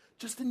 right?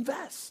 Just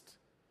invest.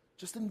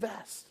 Just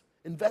invest.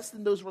 Invest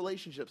in those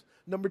relationships.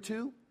 Number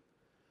two,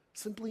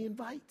 simply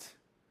invite.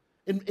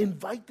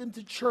 Invite them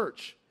to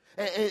church.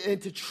 And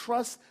to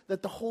trust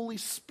that the Holy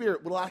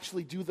Spirit will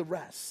actually do the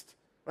rest,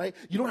 right?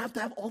 You don't have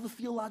to have all the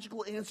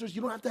theological answers.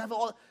 You don't have to have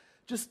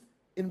just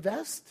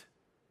invest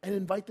and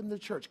invite them to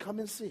church. Come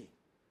and see.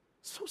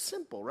 So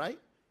simple, right?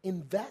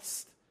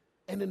 Invest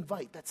and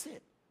invite. That's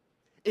it.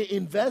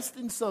 Invest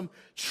in some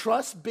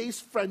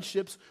trust-based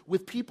friendships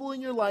with people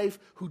in your life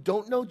who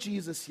don't know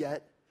Jesus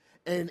yet,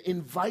 and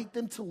invite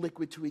them to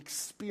Liquid to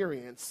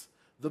experience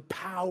the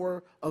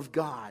power of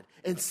God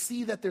and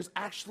see that there's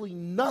actually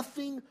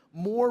nothing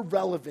more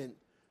relevant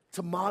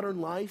to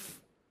modern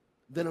life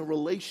than a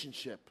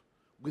relationship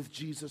with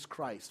Jesus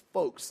Christ.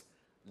 Folks,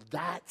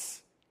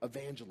 that's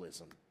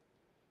evangelism.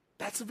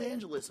 That's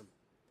evangelism.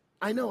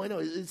 I know.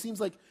 It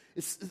seems like,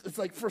 it's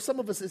like for some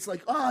of us, it's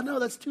like, oh, no,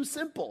 that's too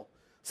simple.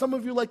 Some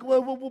of you are like,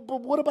 well,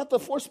 what about the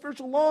 4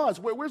 spiritual laws?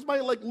 Where's my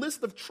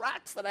list of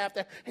tracts that I have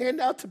to hand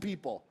out to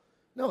people?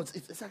 No,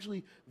 it's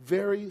actually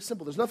very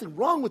simple. There's nothing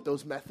wrong with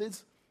those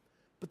methods,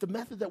 but the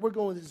method that we're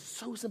going with is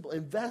so simple.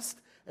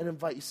 Invest and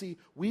invite. You see,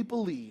 we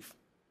believe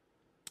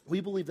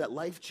that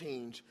life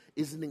change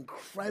is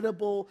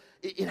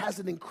it has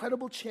an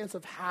incredible chance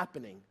of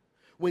happening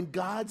when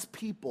God's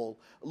people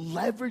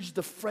leverage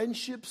the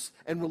friendships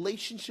and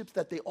relationships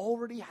that they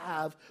already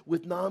have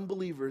with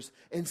non-believers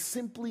and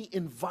simply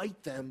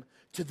invite them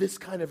to this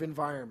kind of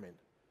environment.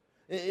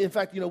 In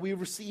fact, we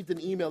received an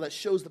email that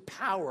shows the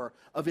power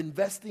of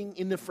investing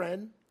in a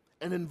friend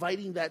and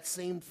inviting that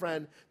same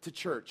friend to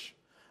church.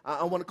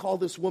 I want to call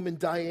this woman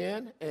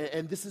Diane,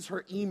 and this is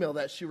her email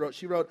that she wrote.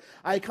 She wrote,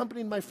 I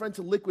accompanied my friend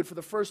to Liquid for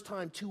the first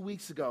time 2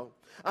 weeks ago.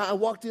 I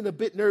walked in a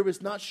bit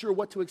nervous, not sure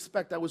what to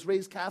expect. I was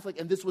raised Catholic,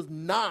 and this was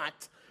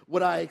not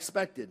what I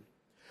expected.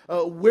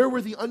 Where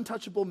were the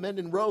untouchable men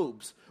in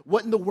robes?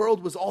 What in the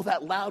world was all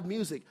that loud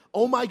music?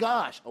 Oh my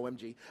gosh,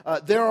 OMG.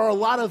 There are a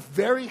lot of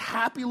very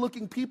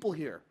happy-looking people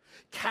here.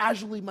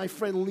 Casually, my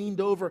friend leaned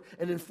over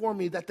and informed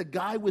me that the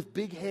guy with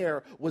big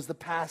hair was the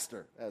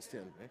pastor. That's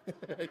him.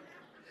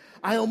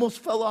 I almost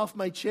fell off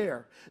my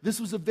chair. This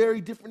was a very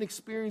different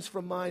experience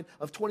from mine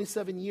of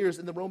 27 years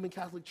in the Roman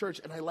Catholic Church,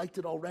 and I liked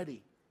it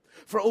already.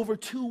 For over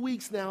 2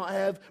 weeks now, I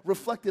have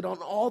reflected on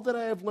all that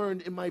I have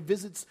learned in my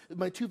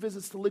 2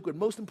 visits to Liquid.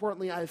 Most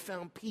importantly, I have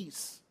found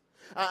peace.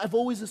 I've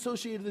always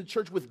associated the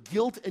church with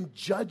guilt and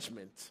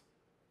judgment.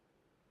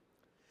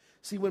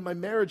 See, when my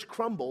marriage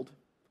crumbled,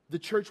 the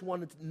church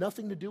wanted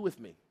nothing to do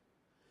with me.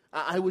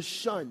 I was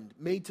shunned,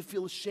 made to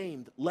feel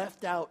ashamed,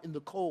 left out in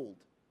the cold.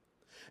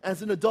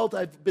 As an adult,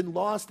 I've been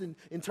lost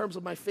in terms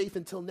of my faith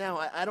until now.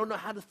 I don't know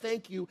how to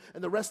thank you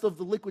and the rest of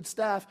the Liquid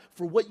staff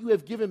for what you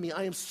have given me.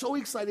 I am so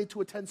excited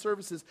to attend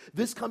services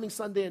this coming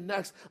Sunday and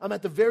next. I'm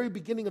at the very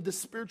beginning of this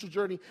spiritual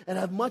journey and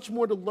have much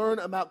more to learn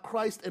about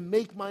Christ and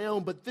make my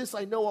own. But this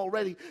I know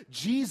already.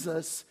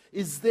 Jesus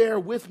is there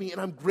with me,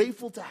 and I'm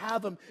grateful to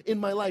have him in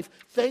my life.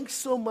 Thanks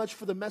so much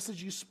for the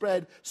message you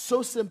spread.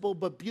 So simple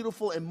but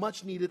beautiful and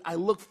much needed. I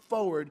look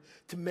forward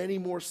to many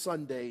more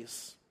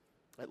Sundays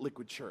at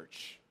Liquid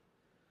Church.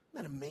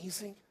 Isn't that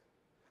amazing?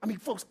 I mean,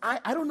 folks,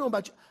 I don't know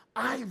about you.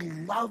 I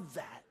love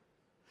that.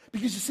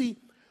 Because you see,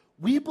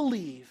 we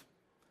believe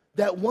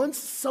that once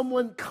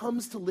someone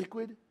comes to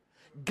Liquid,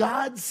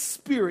 God's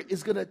Spirit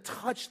is going to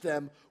touch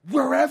them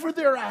wherever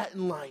they're at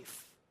in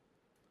life.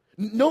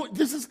 No,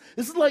 this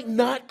is like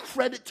not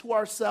credit to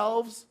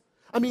ourselves.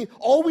 I mean,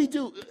 all we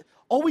do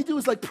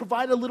is like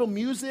provide a little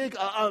music,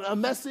 a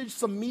message,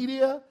 some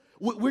media.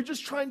 We're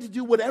just trying to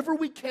do whatever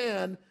we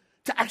can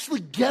to actually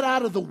get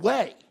out of the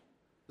way.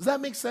 Does that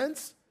make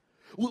sense?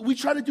 We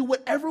try to do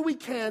whatever we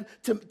can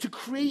to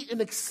create an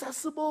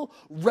accessible,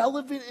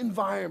 relevant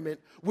environment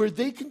where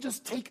they can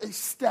just take a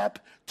step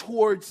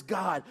towards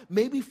God,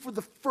 maybe for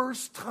the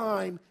first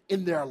time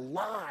in their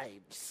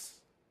lives.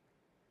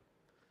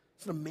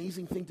 It's an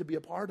amazing thing to be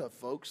a part of,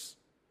 folks.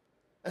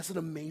 That's an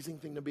amazing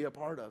thing to be a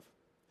part of.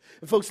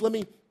 And folks, let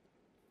me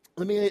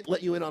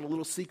let you in on a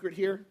little secret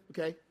here,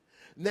 okay?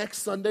 Next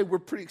Sunday, we're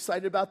pretty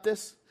excited about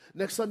this.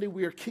 Next Sunday,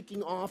 we are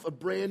kicking off a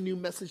brand new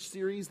message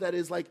series that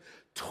is like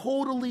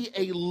totally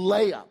a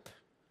layup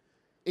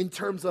in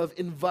terms of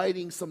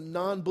inviting some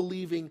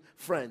non-believing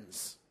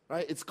friends,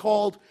 right? It's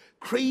called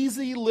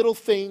Crazy Little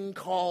Thing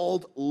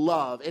Called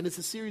Love. And it's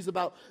a series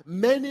about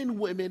men and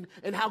women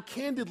and how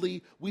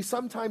candidly we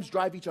sometimes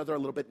drive each other a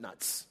little bit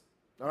nuts.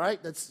 All right?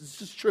 It's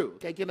just true.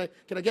 Okay, can I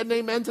get an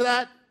amen to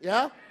that?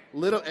 Yeah?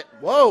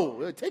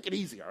 Whoa, take it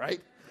easy, all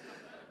right?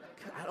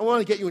 I don't want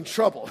to get you in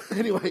trouble.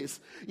 Anyways,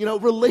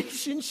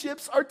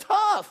 relationships are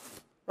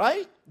tough,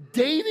 right?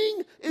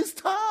 Dating is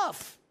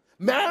tough.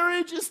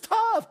 Marriage is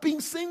tough. Being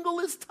single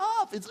is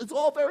tough. It's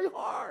all very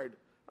hard.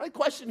 Right?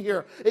 Question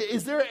here.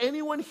 Is there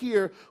anyone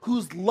here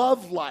whose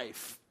love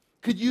life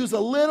could use a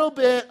little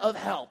bit of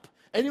help?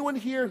 Anyone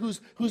here whose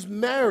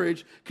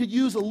marriage could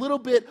use a little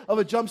bit of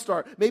a jump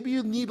start? Maybe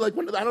you need like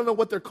I don't know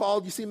what they're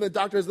called. You see them, the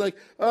doctors they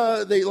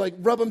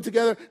rub them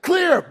together.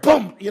 Clear,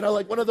 boom,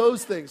 like one of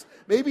those things.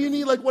 Maybe you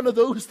need like one of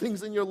those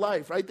things in your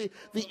life, right?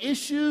 The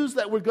issues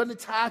that we're going to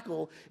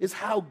tackle is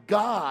how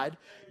God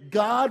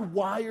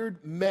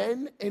wired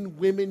men and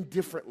women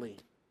differently.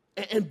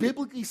 And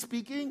biblically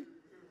speaking,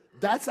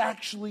 that's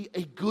actually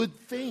a good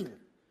thing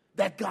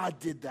that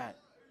God did that.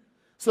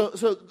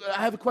 So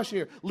I have a question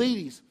here.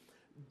 Ladies,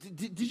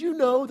 did you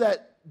know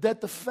that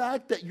the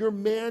fact that your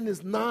man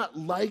is not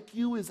like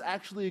you is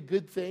actually a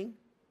good thing?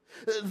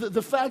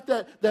 The fact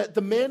that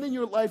the man in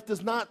your life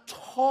does not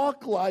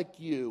talk like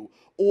you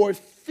or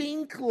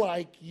think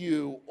like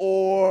you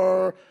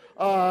or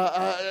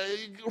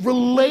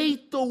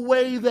relate the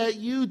way that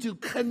you do,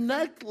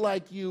 connect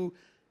like you,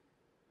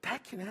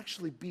 that can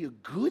actually be a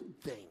good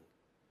thing.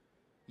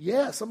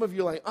 Yeah, some of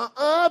you are like,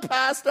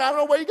 Pastor, I don't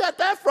know where you got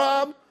that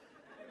from.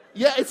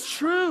 Yeah, it's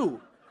true.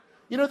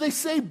 They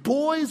say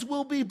boys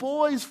will be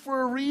boys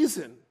for a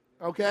reason,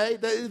 okay?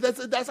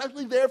 That's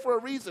actually there for a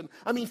reason.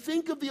 I mean,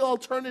 think of the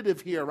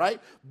alternative here,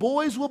 right?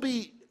 Boys will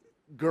be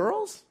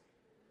girls?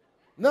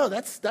 No,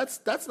 that's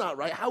not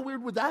right. How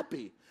weird would that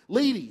be?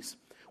 Ladies,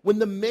 when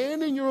the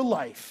man in your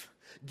life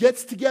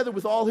gets together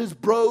with all his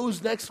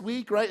bros next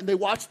week, right, and they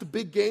watch the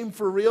big game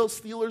for real,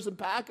 Steelers and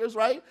Packers,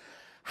 right?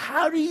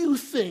 How do you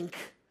think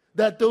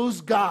that those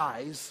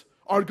guys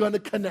are going to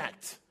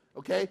connect?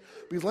 Okay?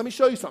 Because let me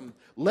show you something.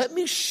 Let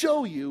me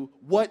show you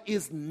what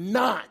is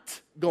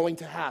not going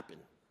to happen.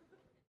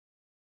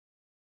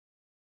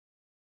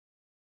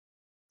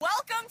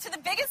 Welcome to The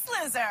Biggest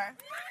Loser.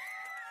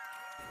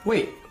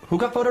 Wait, who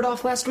got voted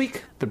off last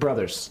week? The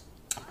brothers.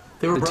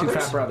 They were the brothers? two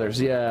fat brothers,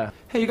 yeah.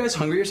 Hey, you guys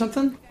hungry or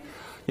something?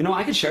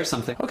 I could share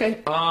something.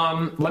 Okay,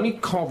 let me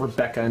call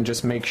Rebecca and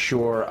just make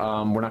sure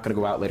we're not going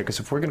to go out later, because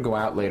if we're going to go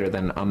out later,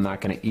 then I'm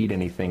not going to eat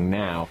anything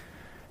now.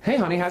 Hey,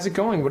 honey, how's it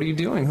going? What are you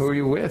doing? Who are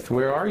you with?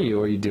 Where are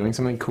you? Are you doing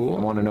something cool? I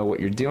want to know what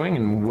you're doing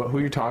and who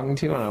you're talking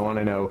to, and I want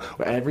to know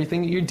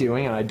everything that you're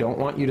doing, and I don't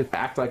want you to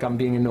act like I'm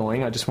being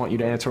annoying. I just want you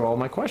to answer all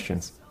my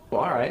questions. Well,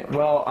 all right.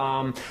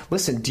 Well,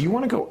 listen, do you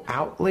want to go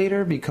out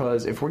later?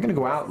 Because if we're going to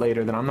go out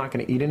later, then I'm not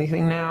going to eat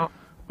anything now.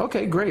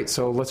 Okay, great.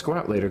 So let's go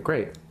out later.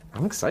 Great.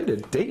 I'm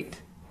excited.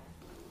 Date.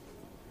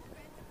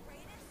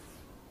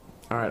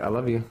 All right, I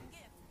love you.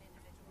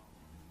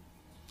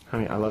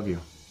 Honey, I love you.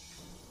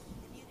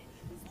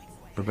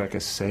 Rebecca,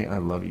 say I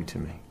love you to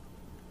me.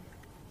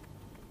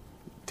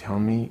 Tell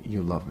me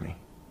you love me.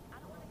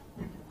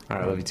 All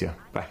right, I love you too.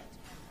 Bye.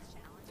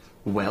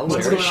 Well,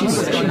 what's going on?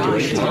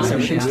 What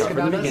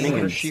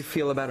does she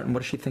feel about it, and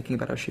what is she thinking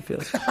about how she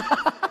feels?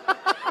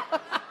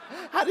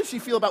 How does she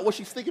feel about what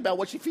she's thinking about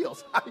what she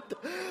feels?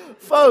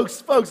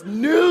 Folks,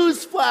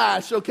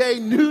 newsflash, okay?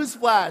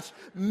 Newsflash.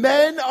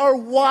 Men are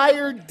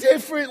wired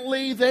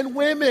differently than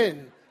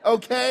women,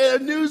 okay? A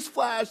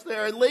newsflash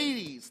there. And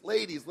ladies,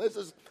 let's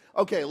just...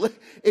 Okay,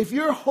 if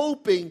you're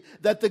hoping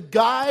that the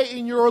guy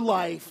in your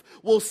life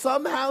will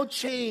somehow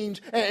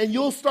change and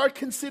you'll start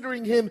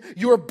considering him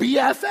your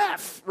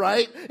BFF,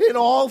 right, in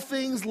all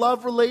things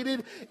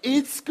love-related,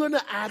 it's going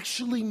to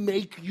actually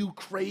make you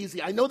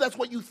crazy. I know that's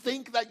what you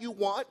think that you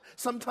want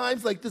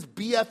sometimes, like this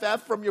BFF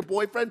from your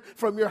boyfriend,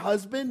 from your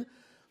husband,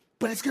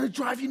 but it's going to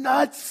drive you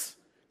nuts.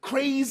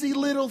 Crazy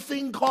little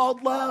thing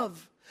called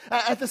love.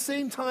 At the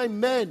same time,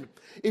 men,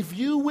 if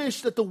you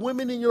wish that the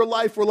women in your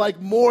life were like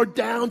more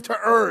down to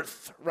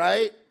earth,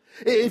 right?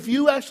 If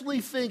you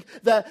actually think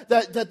that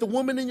the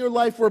woman in your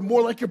life were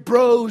more like your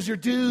bros, your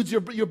dudes,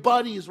 your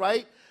buddies,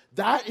 right?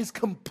 That is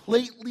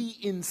completely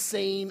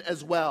insane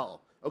as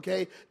well.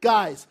 Okay,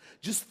 guys,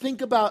 just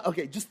think about,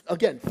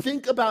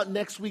 think about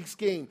next week's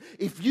game.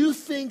 If you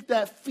think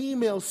that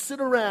females sit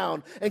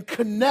around and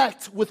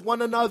connect with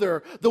one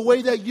another the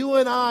way that you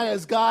and I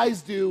as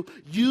guys do,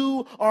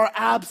 you are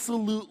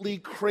absolutely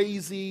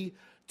crazy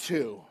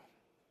too.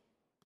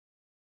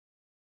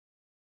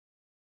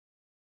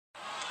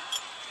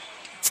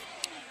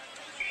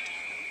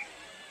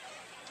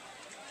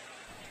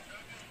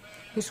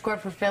 Who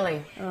scored for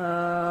Philly?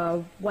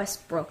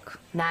 Westbrook.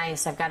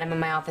 Nice. I've got him in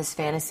my office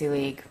fantasy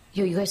league.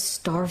 Yo, you guys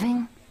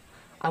starving?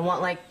 I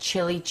want like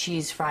chili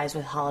cheese fries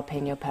with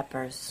jalapeno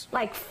peppers.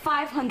 Like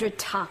 500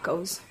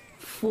 tacos.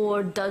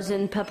 4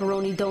 dozen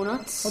pepperoni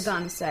donuts. Hold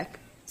on a sec.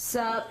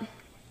 Sup?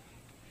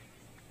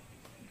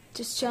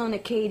 Just chilling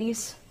at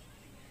Katie's.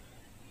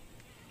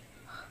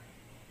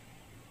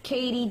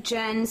 Katie,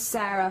 Jen,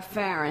 Sarah,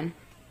 Farron.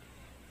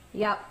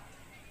 Yep.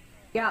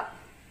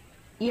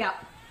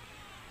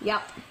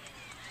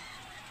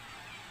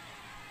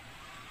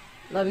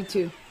 Love you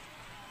too.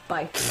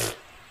 Bye.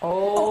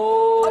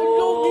 Oh, I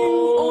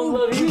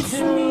love you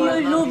too. I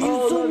love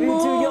you so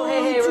much. Yo,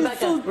 Hey,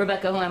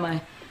 Rebecca, who am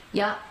I?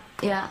 Yeah.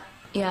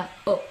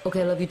 Oh,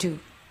 okay, love you too.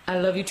 I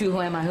love you too.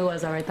 Who am I? Who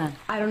was I right then?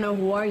 I don't know.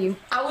 Who are you?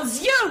 I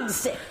was you!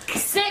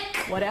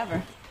 Sick!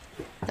 Whatever.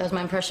 That was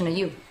my impression of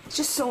you. It's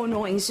just so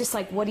annoying. It's just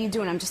like, what are you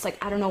doing? I'm just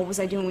like, I don't know, what was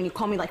I doing when you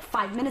called me like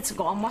 5 minutes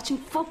ago? I'm watching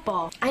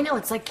football. I know,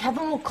 it's like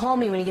Kevin will call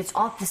me when he gets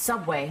off the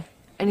subway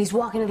and he's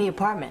walking to the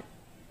apartment.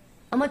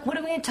 I'm like, what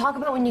are we going to talk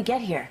about when you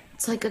get here?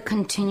 It's like a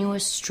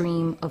continuous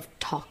stream of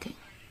talking.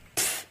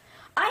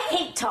 I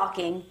hate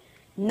talking.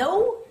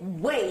 No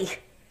way.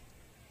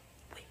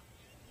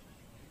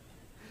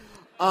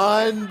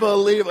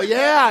 Unbelievable.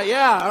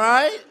 Yeah, all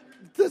right?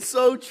 That's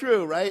so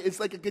true, right?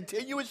 It's like a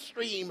continuous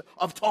stream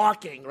of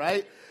talking,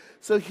 right?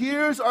 So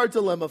here's our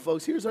dilemma,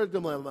 folks. Here's our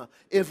dilemma.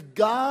 If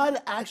God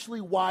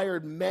actually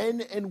wired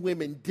men and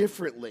women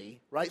differently,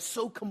 right,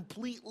 so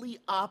completely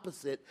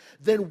opposite,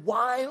 then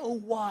why, oh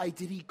why,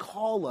 did he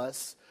call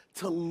us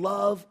to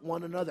love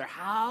one another?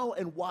 How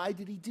and why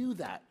did he do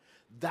that?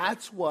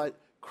 That's what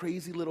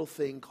crazy little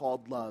thing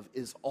called love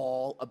is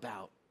all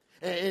about.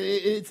 And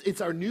it's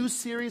our new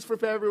series for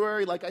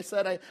February. Like I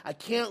said, I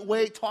can't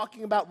wait.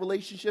 Talking about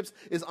relationships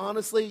is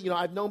honestly,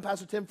 I've known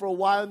Pastor Tim for a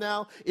while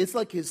now. It's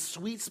like his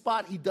sweet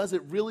spot. He does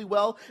it really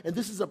well. And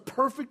this is a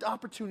perfect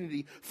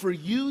opportunity for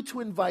you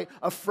to invite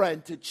a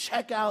friend to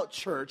check out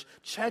church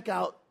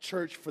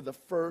for the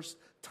first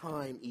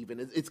time even.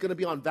 It's going to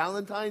be on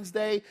Valentine's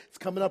Day. It's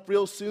coming up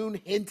real soon.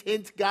 Hint,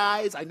 hint,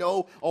 guys. I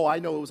know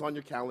it was on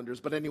your calendars.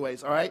 But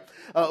anyways, all right?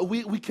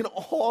 We can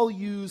all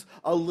use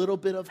a little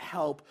bit of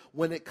help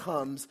when it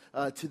comes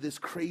to this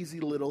crazy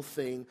little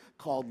thing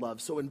called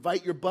love. So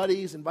invite your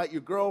buddies, invite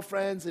your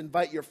girlfriends,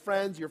 invite your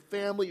friends, your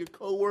family, your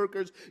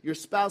coworkers, your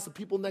spouse, the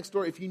people next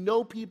door. If you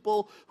know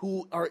people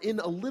who are in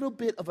a little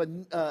bit of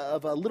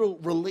a little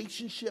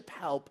relationship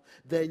help,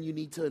 then you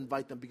need to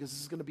invite them because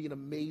this is going to be an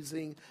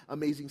amazing,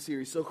 amazing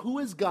series. So who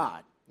is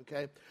God,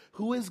 okay?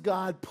 Who is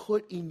God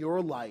put in your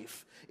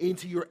life,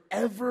 into your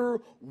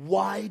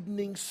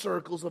ever-widening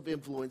circles of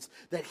influence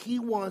that he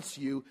wants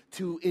you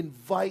to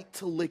invite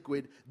to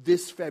Liquid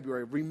this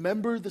February?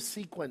 Remember the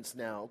sequence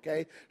now,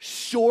 okay?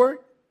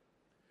 Short,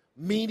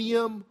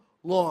 medium,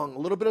 long. A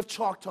little bit of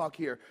chalk talk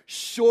here.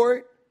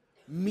 Short,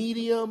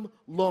 medium,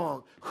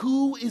 long.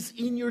 Who is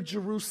in your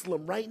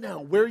Jerusalem right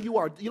now, where you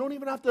are? You don't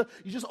even have to,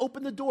 you just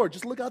open the door,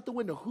 just look out the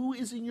window. Who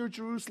is in your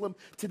Jerusalem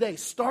today?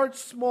 Start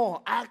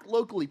small, act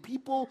locally,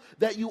 people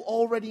that you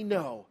already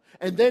know.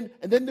 And then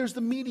there's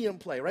the medium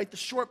play, right? The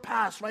short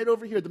pass right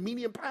over here, the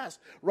medium pass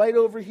right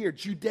over here.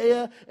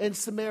 Judea and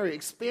Samaria.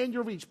 Expand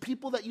your reach.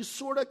 People that you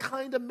sort of,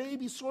 kind of,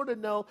 maybe sort of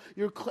know,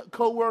 your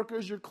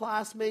coworkers, your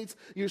classmates.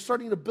 You're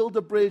starting to build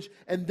a bridge.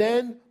 And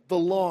then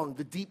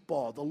the deep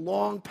ball, the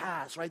long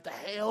pass, right? The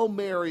Hail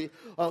Mary.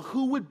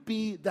 Who would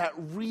be that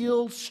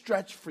real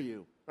stretch for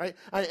you, right?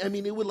 I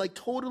mean, it would like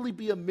totally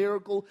be a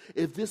miracle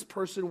if this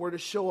person were to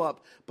show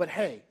up. But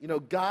hey,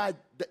 God,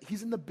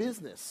 he's in the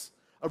business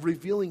of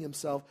revealing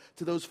himself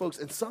to those folks.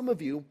 And some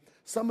of you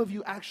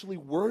actually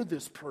were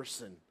this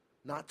person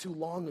not too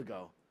long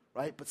ago,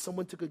 right? But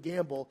someone took a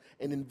gamble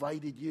and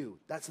invited you.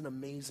 That's an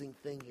amazing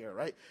thing here,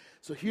 right?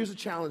 So here's a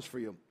challenge for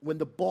you. When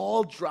the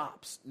ball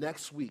drops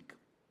next week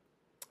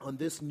on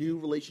this new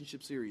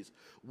relationship series,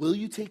 will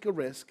you take a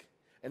risk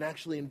and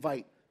actually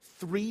invite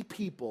 3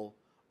 people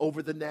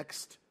over the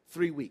next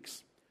 3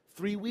 weeks?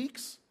 3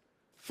 weeks,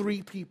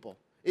 3 people.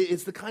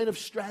 It's the kind of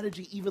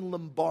strategy even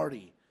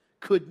Lombardi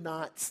could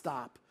not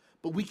stop.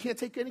 But we can't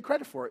take any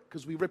credit for it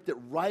because we ripped it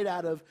right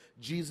out of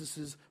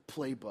Jesus'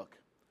 playbook.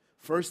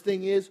 First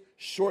thing is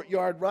short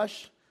yard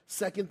rush.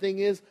 Second thing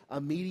is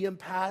a medium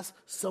pass,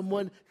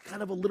 someone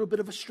kind of a little bit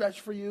of a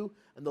stretch for you.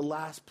 And the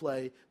last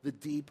play, the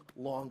deep,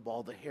 long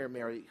ball, the Hail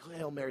Mary.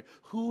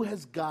 Who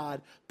has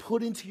God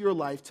put into your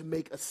life to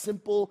make a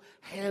simple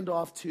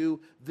handoff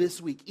to this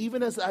week?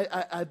 Even as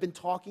I've been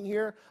talking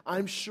here,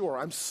 I'm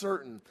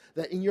certain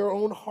that in your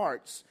own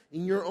hearts,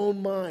 in your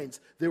own minds,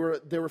 there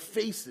were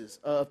faces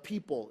of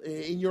people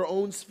in your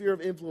own sphere of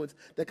influence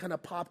that kind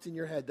of popped in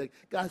your head, that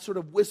God sort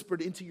of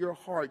whispered into your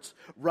hearts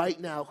right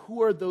now.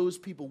 Who are those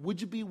people? Would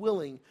you be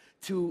willing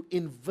to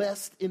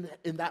invest in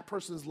that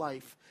person's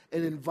life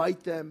and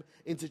invite them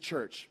into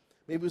church?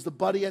 Maybe it was the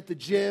buddy at the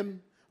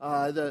gym,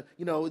 the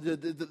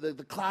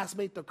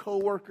classmate, the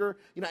coworker,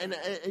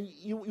 and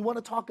you want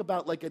to talk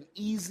about like an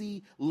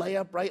easy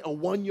layup, right? A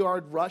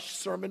 1-yard rush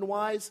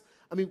sermon-wise.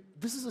 I mean,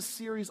 this is a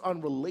series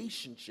on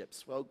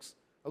relationships, folks.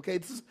 Okay,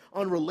 this is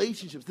on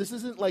relationships. This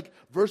isn't like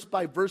verse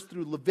by verse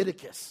through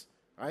Leviticus,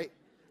 right?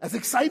 As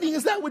exciting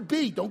as that would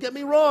be, don't get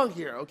me wrong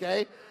here,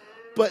 okay?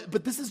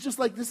 But this is just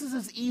like, this is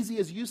as easy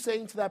as you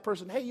saying to that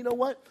person, hey, you know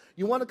what?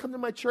 You want to come to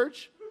my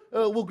church?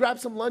 We'll grab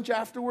some lunch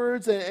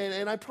afterwards,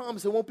 and I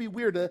promise it won't be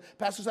weird. The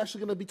pastor's actually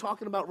going to be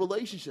talking about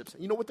relationships.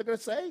 You know what they're going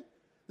to say?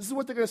 This is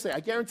what they're going to say. I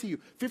guarantee you,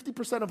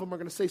 50% of them are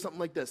going to say something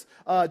like this.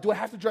 Do I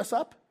have to dress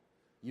up?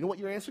 You know what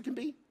your answer can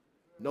be?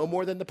 No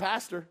more than the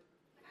pastor.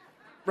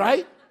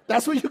 Right?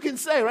 That's what you can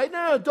say, right?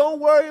 No, don't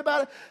worry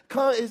about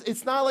it.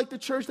 It's not like the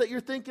church that you're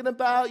thinking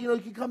about. You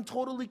can come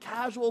totally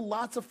casual,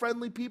 lots of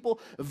friendly people,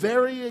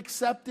 very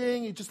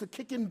accepting, just a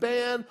kicking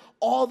band,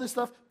 all this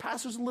stuff.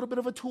 Pastor's a little bit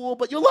of a tool,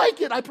 but you'll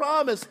like it, I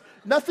promise.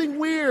 Nothing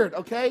weird,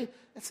 okay?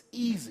 It's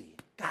easy.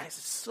 Guys,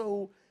 it's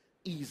so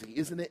easy,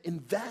 isn't it?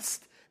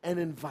 Invest and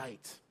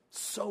invite.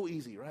 So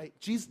easy, right?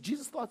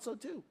 Jesus thought so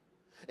too.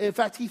 In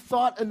fact, he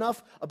thought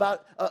enough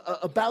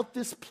about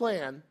this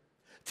plan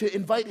to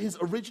invite his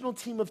original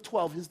team of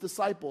 12, his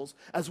disciples,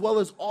 as well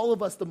as all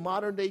of us, the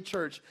modern day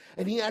church,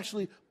 and he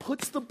actually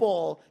puts the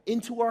ball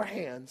into our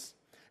hands,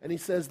 and he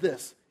says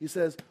this. He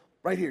says,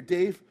 right here,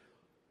 Dave,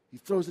 he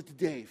throws it to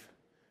Dave,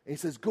 and he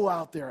says, go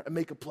out there and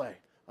make a play.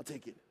 I'll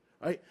take it,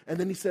 right? And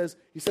then he says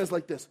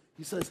like this.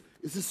 He says,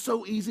 is this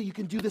so easy? You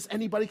can do this.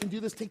 Anybody can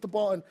do this. Take the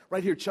ball, and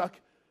right here, Chuck,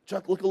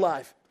 look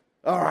alive.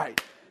 All right,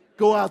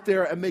 go out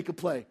there and make a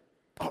play.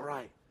 All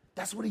right.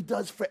 That's what he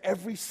does for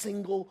every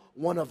single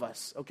one of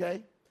us,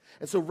 okay?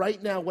 And so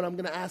right now, what I'm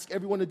going to ask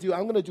everyone to do,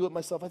 I'm going to do it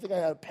myself. I think I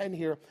have a pen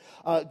here.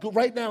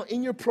 Right now,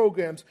 in your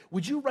programs,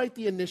 would you write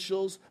the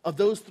initials of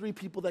those 3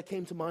 people that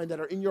came to mind that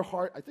are in your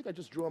heart? I think I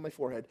just drew on my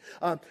forehead.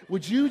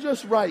 Would you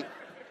just write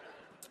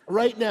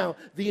right now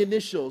the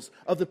initials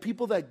of the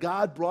people that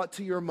God brought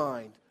to your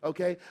mind,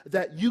 okay,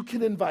 that you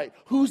can invite?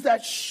 Who's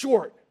that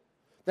short?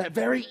 That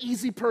very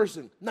easy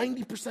person,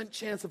 90%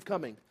 chance of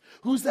coming.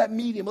 Who's that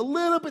medium?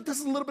 This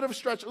is a little bit of a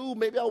stretch. Ooh,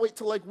 maybe I'll wait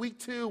till like week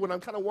 2 when I'm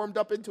kind of warmed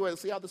up into it and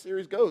see how the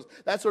series goes.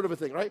 That sort of a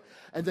thing, right?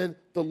 And then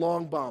the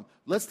long bomb.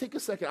 Let's take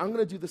a second. I'm going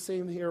to do the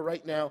same here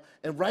right now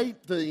and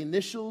write the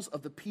initials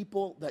of the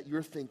people that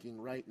you're thinking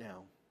right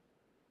now.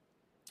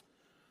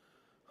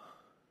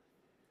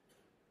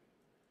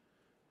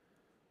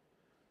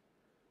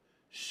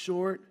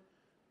 Short,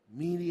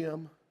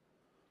 medium,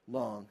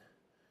 long.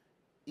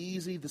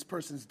 Easy, this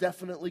person's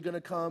definitely going to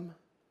come.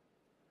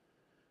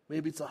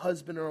 Maybe it's a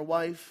husband or a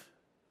wife.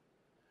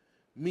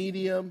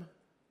 Medium,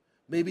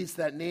 maybe it's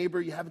that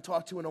neighbor you haven't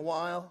talked to in a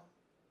while.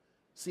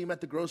 See him at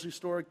the grocery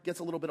store, it gets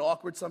a little bit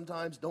awkward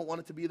sometimes, don't want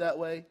it to be that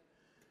way.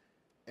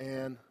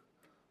 And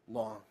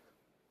long.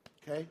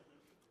 Okay?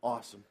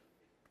 Awesome.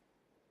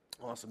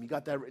 You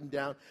got that written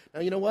down. Now,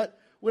 you know what?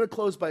 We're going to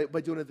close by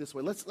doing it this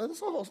way. Let's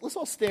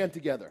all stand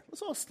together.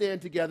 Let's all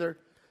stand together,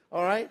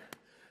 all right?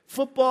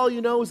 Football,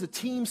 is a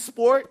team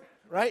sport,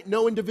 right?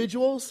 No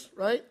individuals,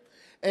 right?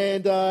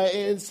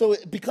 And so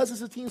because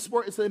it's a team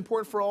sport, it's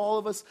important for all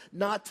of us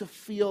not to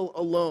feel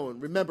alone.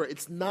 Remember,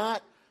 it's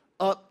not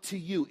up to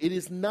you. It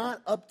is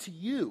not up to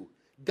you.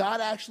 God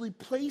actually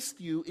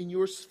placed you in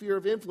your sphere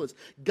of influence.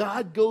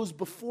 God goes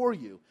before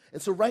you.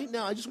 And so right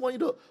now, I just want you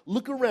to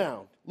look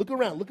around. Look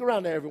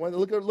around there, everyone.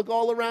 Look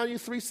all around you,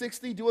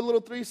 360. Do a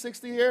little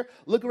 360 here.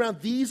 Look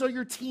around. These are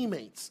your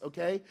teammates,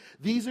 okay?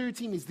 These are your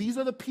teammates. These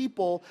are the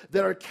people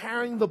that are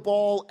carrying the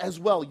ball as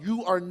well.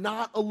 You are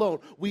not alone.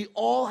 We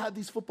all have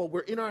these football. We're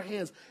in our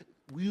hands.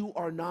 You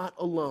are not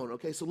alone,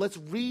 okay? So let's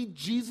read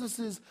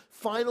Jesus'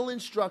 final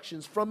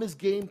instructions from his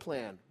game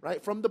plan,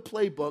 right? From the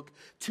playbook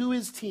to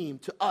his team,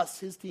 to us,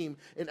 his team,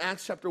 in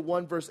Acts chapter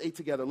 1, verse 8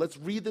 together. Let's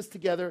read this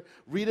together.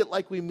 Read it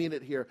like we mean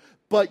it here.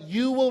 But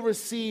you will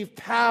receive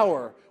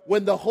power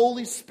when the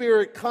Holy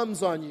Spirit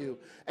comes on you,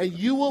 and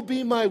you will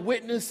be my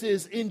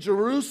witnesses in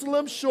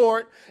Jerusalem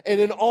short,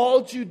 and in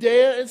all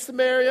Judea and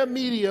Samaria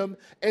medium,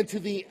 and to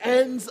the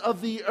ends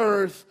of the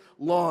earth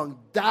long.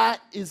 That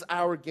is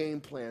our game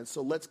plan.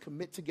 So let's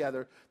commit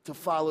together to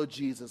follow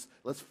Jesus.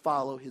 Let's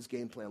follow his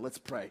game plan. Let's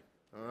pray.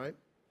 All right?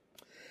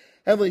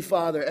 Heavenly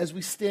Father, as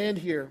we stand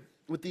here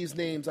with these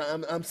names,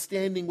 I'm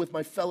standing with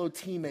my fellow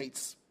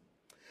teammates.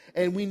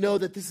 And we know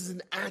that this is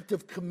an act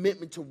of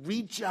commitment to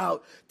reach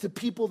out to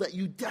people that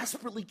you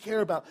desperately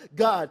care about.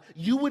 God,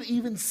 you would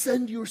even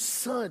send your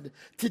son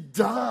to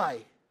die.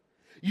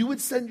 You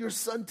would send your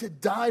son to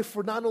die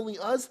for not only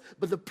us,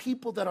 but the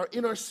people that are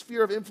in our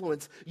sphere of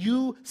influence.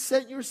 You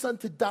sent your son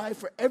to die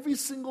for every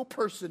single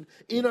person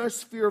in our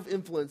sphere of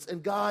influence.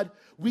 And God,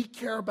 we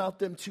care about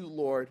them too,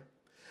 Lord.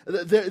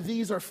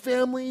 These are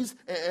families,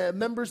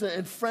 members,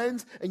 and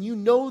friends, and you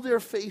know their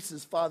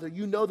faces, Father.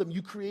 You know them.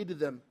 You created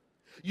them.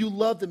 You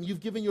love them. You've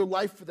given your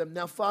life for them.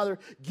 Now, Father,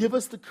 give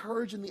us the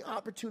courage and the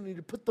opportunity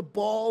to put the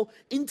ball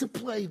into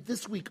play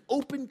this week.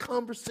 Open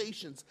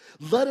conversations.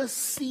 Let us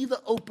see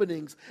the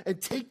openings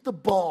and take the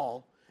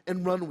ball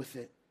and run with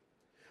it.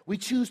 We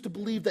choose to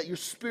believe that your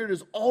Spirit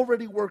is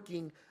already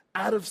working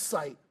out of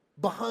sight,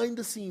 behind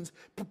the scenes,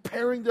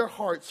 preparing their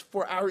hearts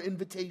for our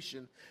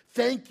invitation.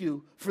 Thank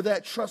you for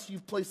that trust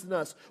you've placed in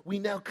us. We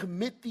now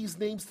commit these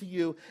names to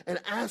you and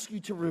ask you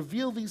to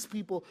reveal these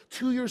people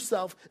to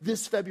yourself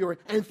this February.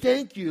 And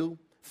thank you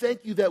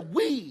that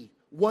we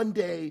one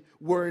day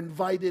were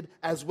invited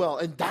as well.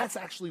 And that's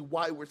actually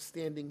why we're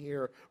standing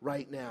here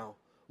right now.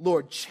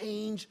 Lord,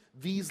 change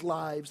these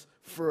lives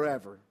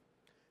forever.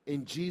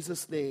 In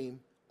Jesus'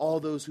 name, all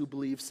those who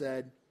believe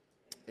said,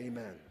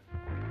 amen.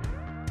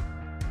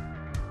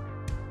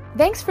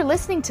 Thanks for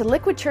listening to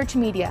Liquid Church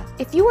Media.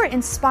 If you were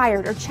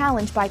inspired or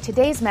challenged by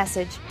today's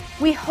message,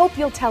 we hope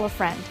you'll tell a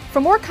friend. For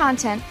more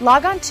content,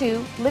 log on to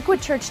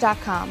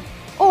liquidchurch.com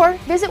or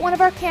visit one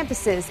of our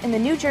campuses in the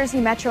New Jersey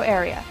metro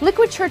area.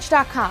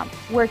 Liquidchurch.com,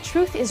 where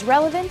truth is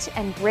relevant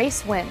and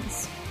grace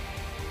wins.